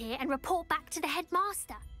students in here and report back to the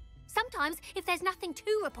headmaster. Sometimes, if there's nothing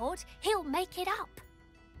to report, he'll make it up.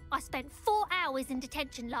 I spent 4 hours in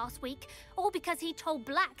detention last week, all because he told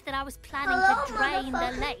Black that I was planning to drain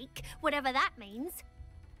the lake, whatever that means.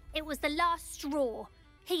 It was the last straw.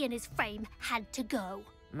 He and his frame had to go.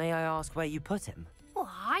 May I ask where you put him? Well,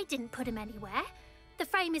 I didn't put him anywhere. The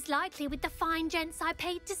frame is likely with the fine gents I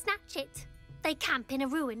paid to snatch it. They camp in a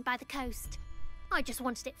ruin by the coast. I just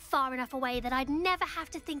wanted it far enough away that I'd never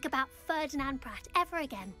have to think about Ferdinand Pratt ever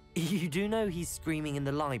again. You do know he's screaming in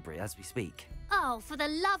the library as we speak. Oh, for the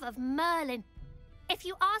love of Merlin. If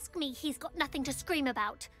you ask me, he's got nothing to scream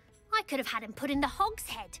about. I could have had him put in the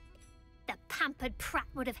Hogshead. The pampered Pratt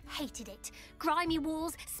would have hated it. Grimy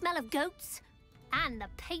walls, smell of goats. And the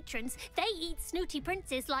patrons, they eat snooty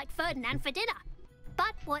princes like Ferdinand for dinner.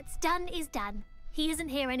 But what's done is done. He isn't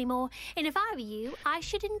here anymore, and if I were you, I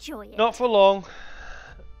should enjoy it. Not for long.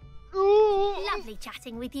 Ooh. Lovely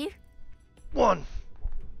chatting with you. 1,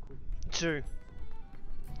 2,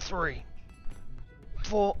 3,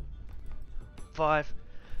 4, 5,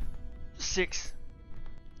 6,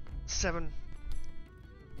 7,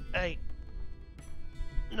 8,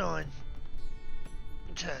 9,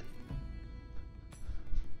 10,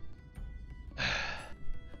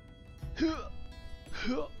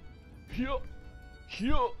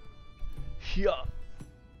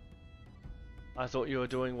 I thought you were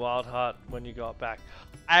doing Wild Heart when you got back.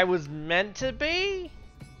 I was meant to be,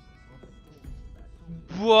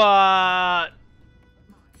 but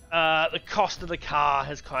the cost of the car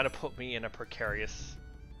has kind of put me in a precarious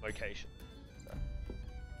location. So,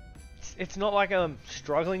 it's not like I'm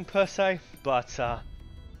struggling per se, but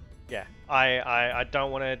yeah, I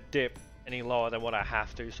don't want to dip any lower than what I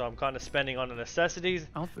have to, so I'm kind of spending on the necessities,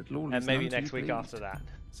 and maybe next week after that.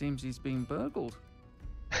 Seems he's been burgled.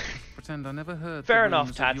 Pretend I never heard. Fair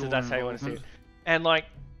enough, Tats, if that's how you want to see it. And like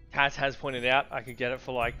Tats has pointed out, I could get it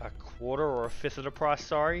for like a quarter or a fifth of the price,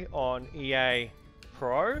 sorry, on EA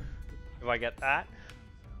Pro, if I get that.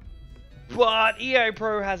 But EA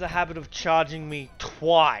Pro has a habit of charging me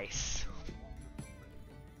twice.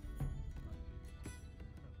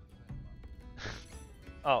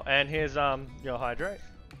 Oh, and here's your hydrate.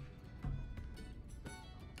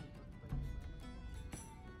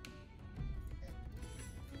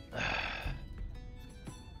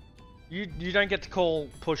 You don't get to call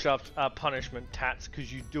push-ups punishment, Tats,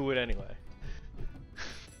 because you do it anyway.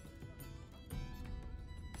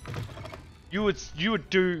 You would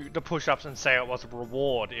do the push-ups and say it was a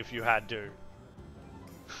reward if you had to.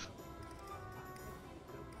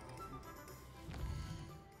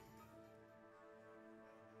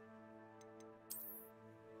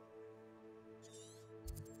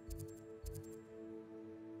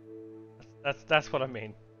 That's what I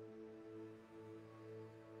mean.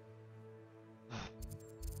 I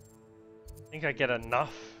think I get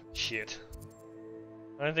enough shit.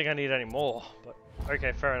 I don't think I need any more, but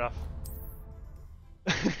okay, fair enough.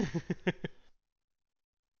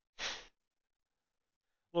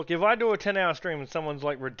 Look, if I do a 10-hour stream and someone's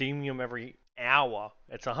like redeeming them every hour,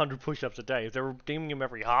 it's 100 push-ups a day. If they're redeeming them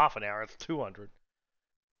every half an hour, it's 200.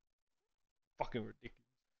 Fucking ridiculous.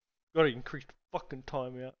 Gotta increase the fucking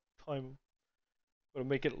time. Gotta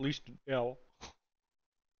make it at least an hour.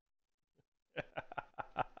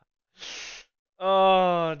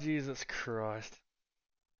 Oh, Jesus Christ.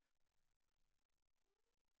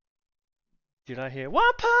 Did I hear one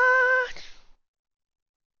punch?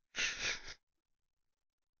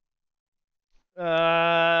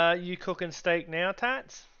 You cooking steak now,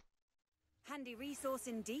 Tats? Handy resource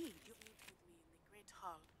indeed. Great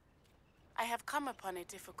hall. I have come upon a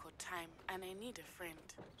difficult time, and I need a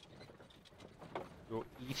friend. You're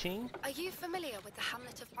eating? Are you familiar with the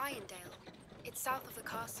hamlet of Irondale? It's south of the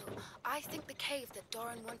castle. I think the cave that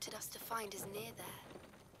Doran wanted us to find is near there.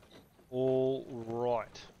 All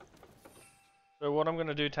right. So what I'm going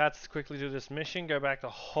to do, Tats, is quickly do this mission, go back to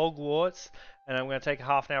Hogwarts, and I'm going to take a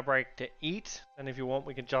half-an-hour break to eat. And if you want,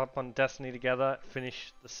 we can jump on Destiny together,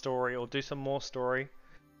 finish the story, or do some more story.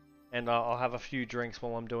 And I'll have a few drinks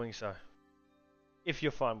while I'm doing so. If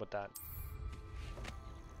you're fine with that.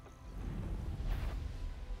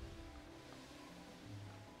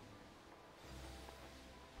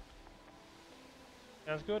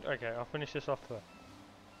 Sounds good? Okay, I'll finish this off first.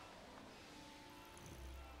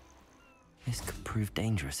 This could prove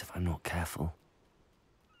dangerous if I'm not careful.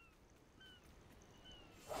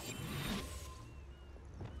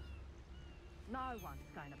 No one's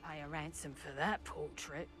going to pay a ransom for that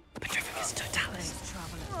portrait. Petrificus totalis.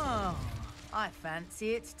 Oh, I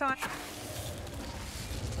fancy it's time.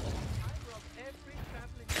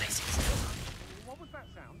 What was that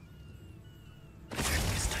sound?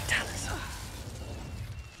 Petrificus totalis.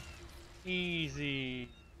 Easy.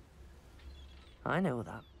 I know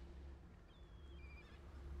that.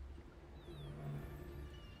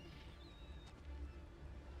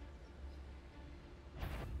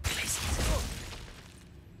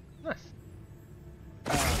 Nice.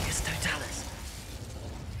 Petrificus totalis.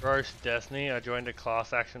 Gross Destiny, I joined a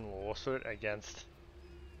class action lawsuit against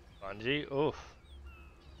Bungie. Oof.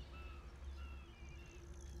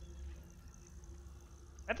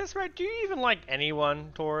 At this rate, do you even like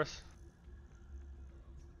anyone, Taurus?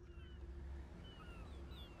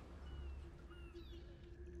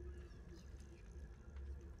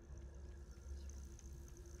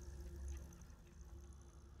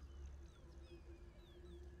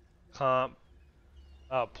 Can't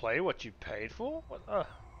play what you paid for? What?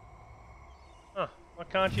 Why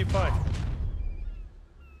can't you play?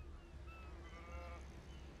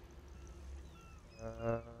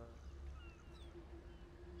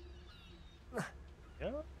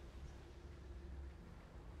 Yeah.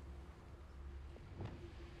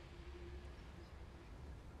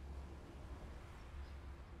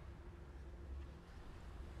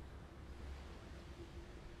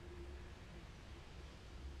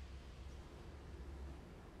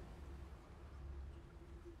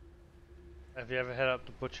 Have you ever head up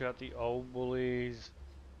to butcher out the old woolies?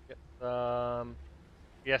 Get some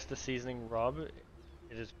Fiesta seasoning rub. It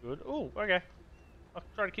is good. Oh, okay. I'll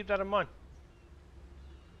try to keep that in mind.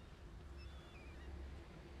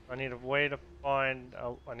 I need a way to find.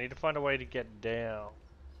 I need to find a way to get down.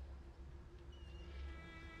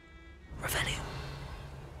 Revelio.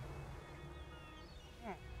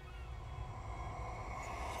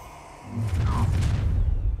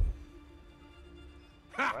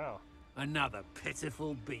 Wow. Another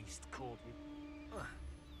pitiful beast caught you.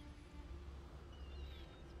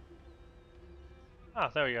 Ah,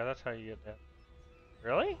 there we go. That's how you get down.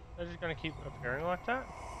 Really? They're just gonna keep appearing like that?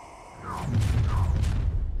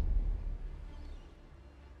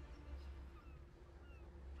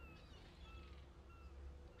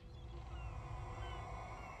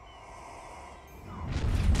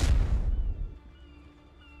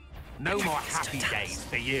 No more happy days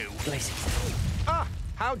for you. Ah,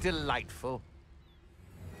 how delightful.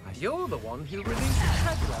 You're the one who released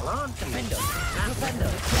Treadwell, aren't you?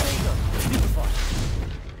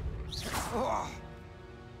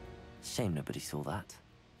 Shame nobody saw that.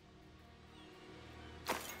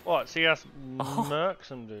 What? See us murk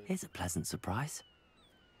some dude. Here's a pleasant surprise.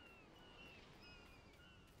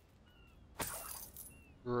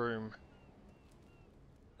 Room.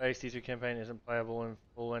 Base D2 campaign isn't playable in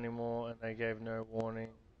full anymore, and they gave no warning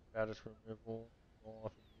about its removal. More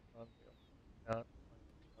often you can't be on account.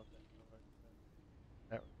 In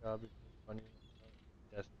that regard, because money is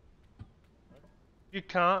desperate. You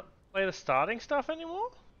can't play the starting stuff anymore?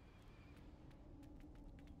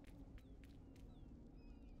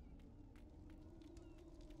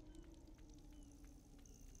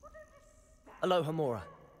 Aloha, Mora.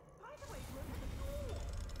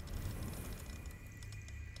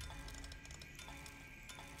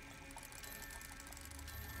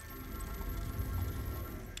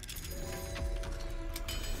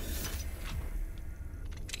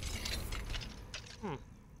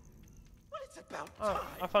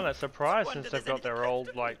 I find that surprised since they've got their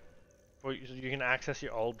old, like, well, you can access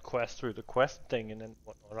your old quest through the quest thing and then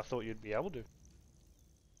whatnot. I thought you'd be able to.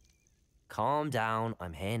 Calm down,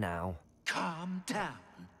 I'm here now. Calm down.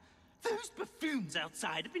 Those buffoons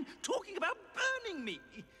outside have been talking about burning me.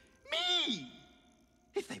 Me!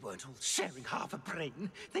 If they weren't all sharing half a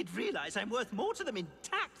brain, they'd realize I'm worth more to them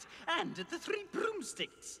intact and at the Three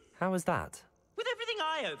Broomsticks. How was that? With everything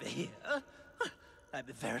I overhear, I'm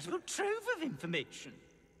a veritable trove of information.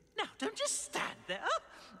 Now, don't just stand there.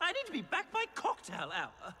 I need to be back by cocktail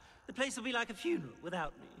hour. The place will be like a funeral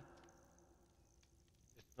without me.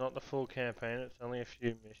 It's not the full campaign, it's only a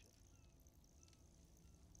few missions.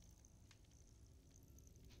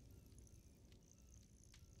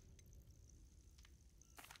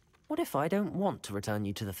 What if I don't want to return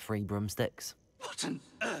you to the Three Broomsticks? What on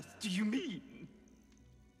earth do you mean?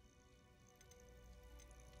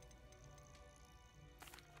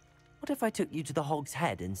 What if I took you to the Hog's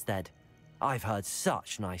Head instead? I've heard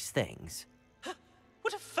such nice things.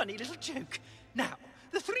 What a funny little joke. Now,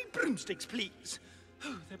 the Three Broomsticks, please.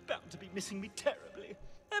 Oh, they're bound to be missing me terribly.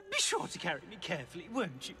 Be sure to carry me carefully,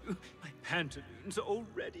 won't you? My pantaloons are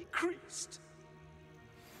already creased.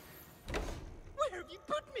 Where have you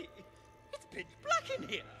put me? It's pitch black in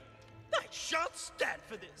here. I shan't stand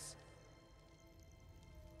for this.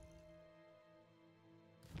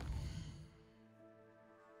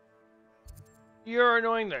 You're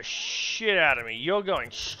annoying the shit out of me. You're going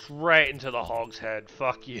straight into the Hog's Head.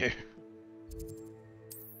 Fuck you.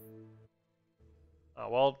 Oh,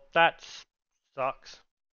 well, that sucks.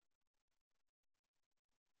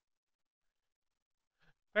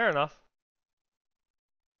 Fair enough.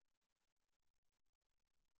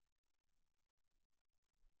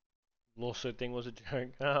 Lawsuit thing was a joke.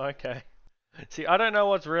 Oh, okay. See, I don't know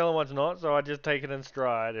what's real and what's not, so I just take it in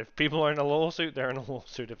stride. If people are in a lawsuit, they're in a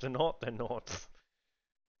lawsuit. If they're not, they're not.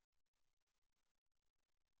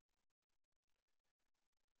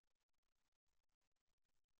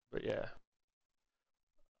 But yeah.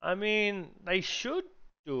 I mean, they should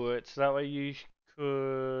do it so that way you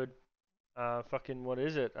could, fucking, what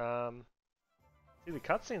is it? See the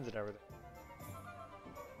cutscenes and everything.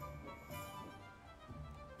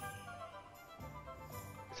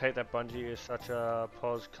 I hate that Bungie is such a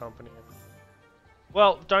pos company.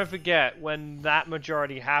 Well, don't forget, when that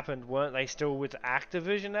majority happened, weren't they still with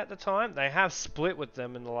Activision at the time? They have split with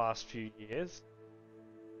them in the last few years.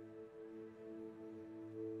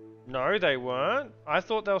 No, they weren't. I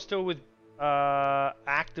thought they were still with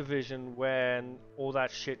Activision when all that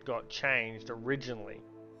shit got changed originally.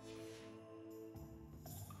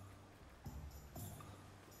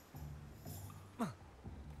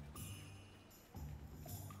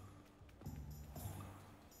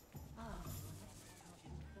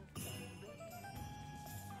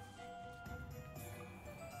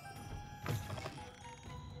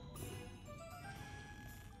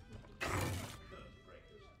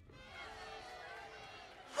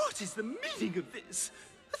 What is the meaning of this?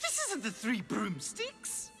 This isn't the Three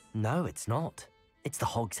Broomsticks. No, it's not. It's the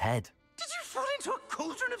Hog's Head. Did you fall into a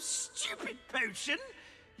cauldron of stupid potion?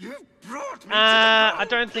 You brought me to the I wrong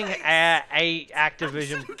don't think place. a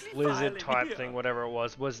Activision Absolutely Blizzard vile type here. thing, whatever it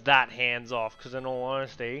was that hands off. Because in all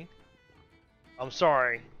honesty, I'm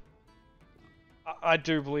sorry, I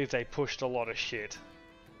do believe they pushed a lot of shit.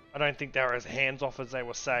 I don't think they're as hands off as they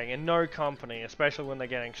were saying, and no company, especially when they're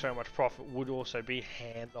getting so much profit, would also be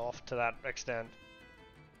hands off to that extent.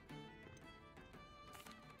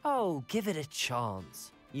 Oh, give it a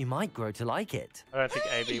chance. You might grow to like it. I don't think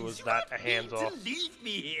AB was that hands off. Leave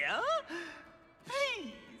me here,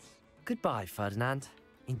 please. Goodbye, Ferdinand.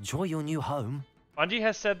 Enjoy your new home. Bungie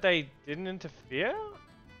has said they didn't interfere?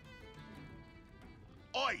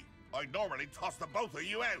 I'd normally toss the both of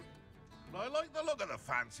you out. But I like the look of the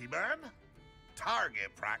fancy man.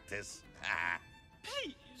 Target practice.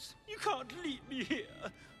 Please, you can't leave me here.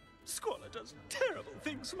 Squalor does terrible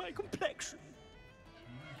things to my complexion.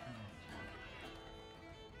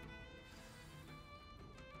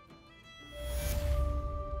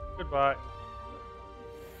 Goodbye.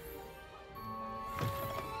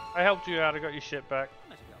 I helped you out, I got your shit back.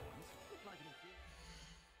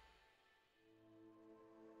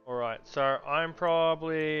 Alright, so I'm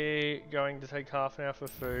probably going to take half an hour for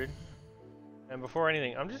food. And before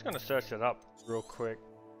anything, I'm just going to search it up real quick.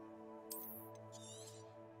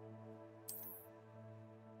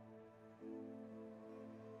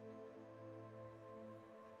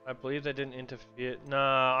 I believe they didn't interfere. No,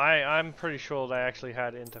 I'm pretty sure they actually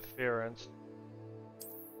had interference.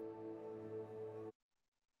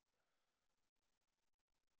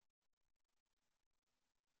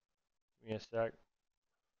 Give me a sec.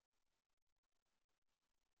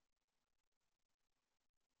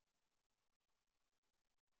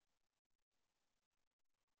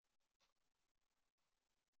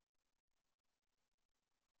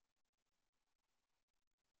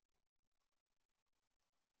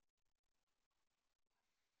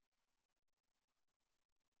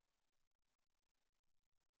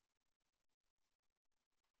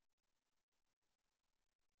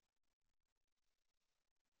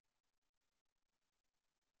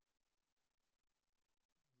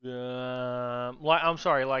 Like I'm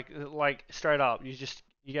sorry, like straight up, you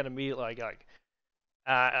get immediately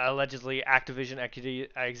allegedly Activision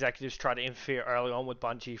executives try to interfere early on with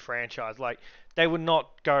Bungie franchise. Like they would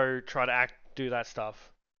not go try to do that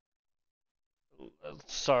stuff.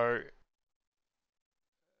 So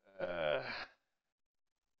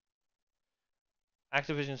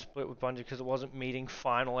Activision split with Bungie because it wasn't meeting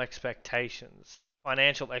financial expectations.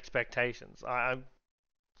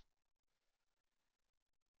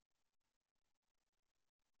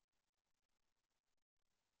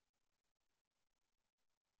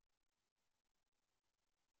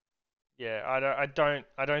 Yeah,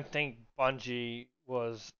 I don't think Bungie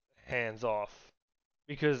was hands off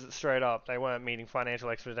because straight up they weren't meeting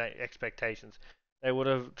financial expectations. They would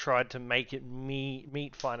have tried to make it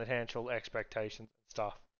meet financial expectations and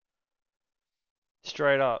stuff.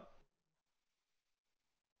 Straight up.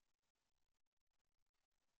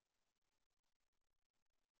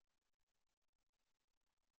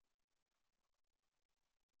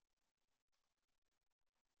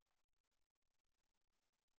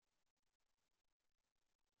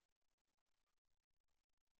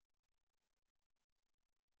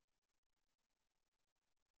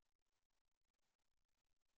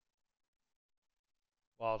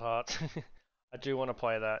 Wild Hearts. I do want to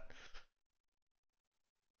play that.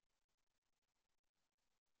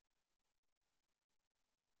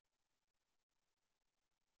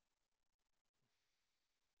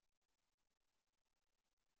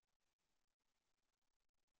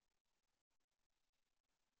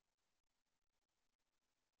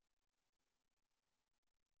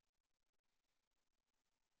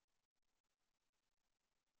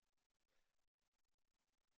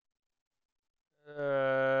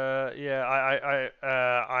 Yeah,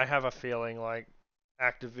 I have a feeling like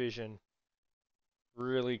Activision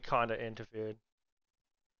really kind of interfered.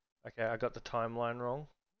 Okay, I got the timeline wrong.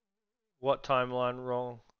 What timeline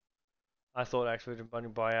wrong? I thought Activision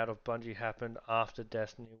Bungie buyout of Bungie happened after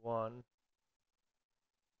Destiny 1.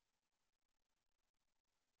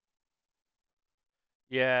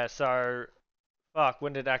 Yeah, so fuck,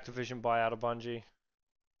 when did Activision buy out of Bungie?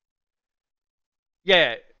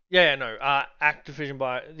 Yeah, yeah, no.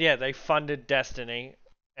 Activision yeah, they funded Destiny,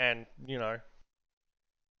 and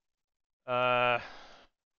uh,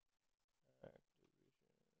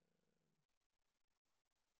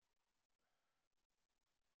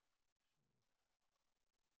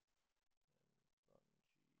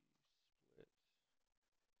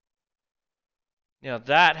 Now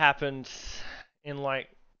that happened in like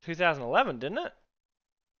 2011, didn't it?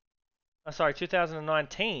 Oh, sorry,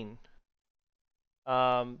 2019.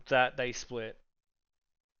 That they split.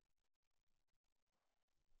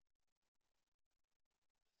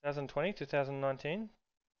 2020, 2019.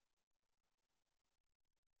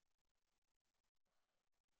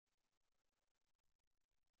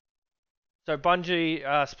 So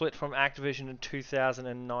Bungie split from Activision in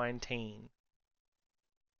 2019.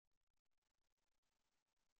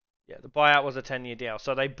 Yeah, the buyout was a 10-year deal,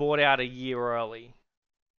 so they bought out a year early.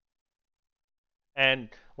 And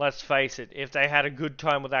let's face it, if they had a good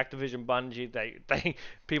time with Activision Bungie, they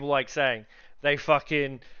people like saying they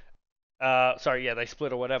fucking sorry, yeah, they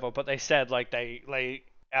split or whatever, but they said like they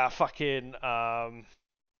fucking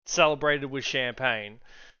celebrated with champagne.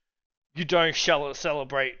 You don't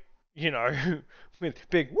celebrate, you know, with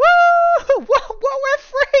big woo, we're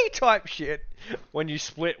free type shit when you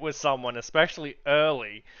split with someone, especially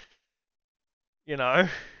early, you know.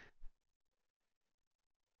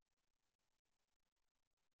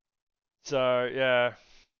 So yeah.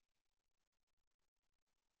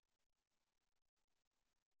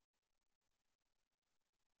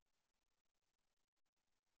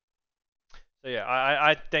 So yeah,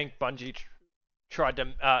 I think Bungie tried to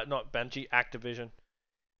not Bungie, Activision.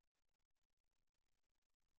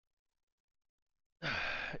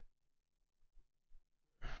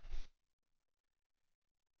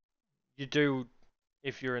 You do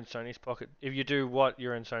if you're in Sony's pocket. If you do what,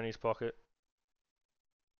 you're in Sony's pocket.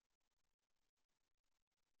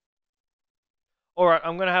 Alright,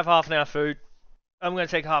 I'm gonna have half an hour food. I'm gonna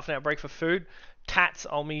take half an hour break for food. Tats,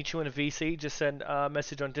 I'll meet you in a VC. Just send a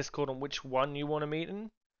message on Discord on which one you want to meet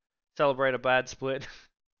in. Celebrate a bad split.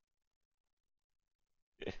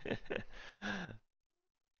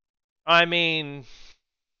 I mean,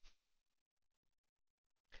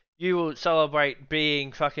 you will celebrate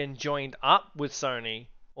being fucking joined up with Sony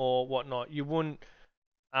or whatnot. You wouldn't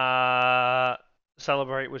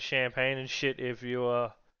celebrate with champagne and shit if you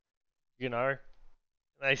were, you know,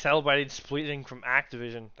 they celebrated splitting from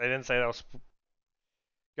Activision. They didn't say they were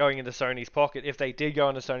going into Sony's pocket. If they did go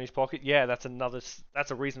into Sony's pocket, yeah, that's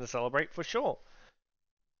a reason to celebrate for sure.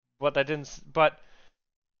 But they didn't. But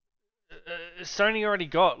Sony already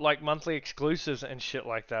got like monthly exclusives and shit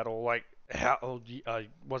like that, or like how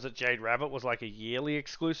was it? Jade Rabbit was like a yearly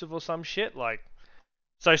exclusive or some shit. Like,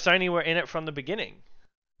 so Sony were in it from the beginning.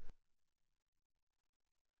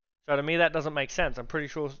 So to me, that doesn't make sense. I'm pretty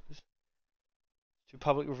sure to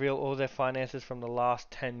public reveal all their finances from the last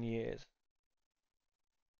 10 years.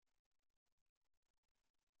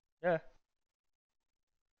 Yeah.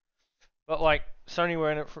 But like Sony were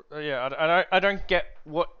in it for, yeah, I don't get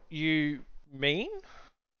what you mean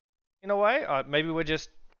in a way. Maybe we're just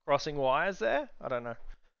crossing wires there. I don't know.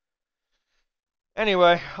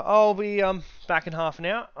 Anyway, I'll be back in half an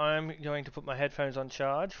hour. I'm going to put my headphones on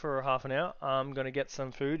charge for half an hour. I'm going to get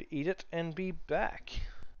some food, eat it, and be back.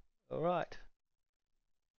 All right.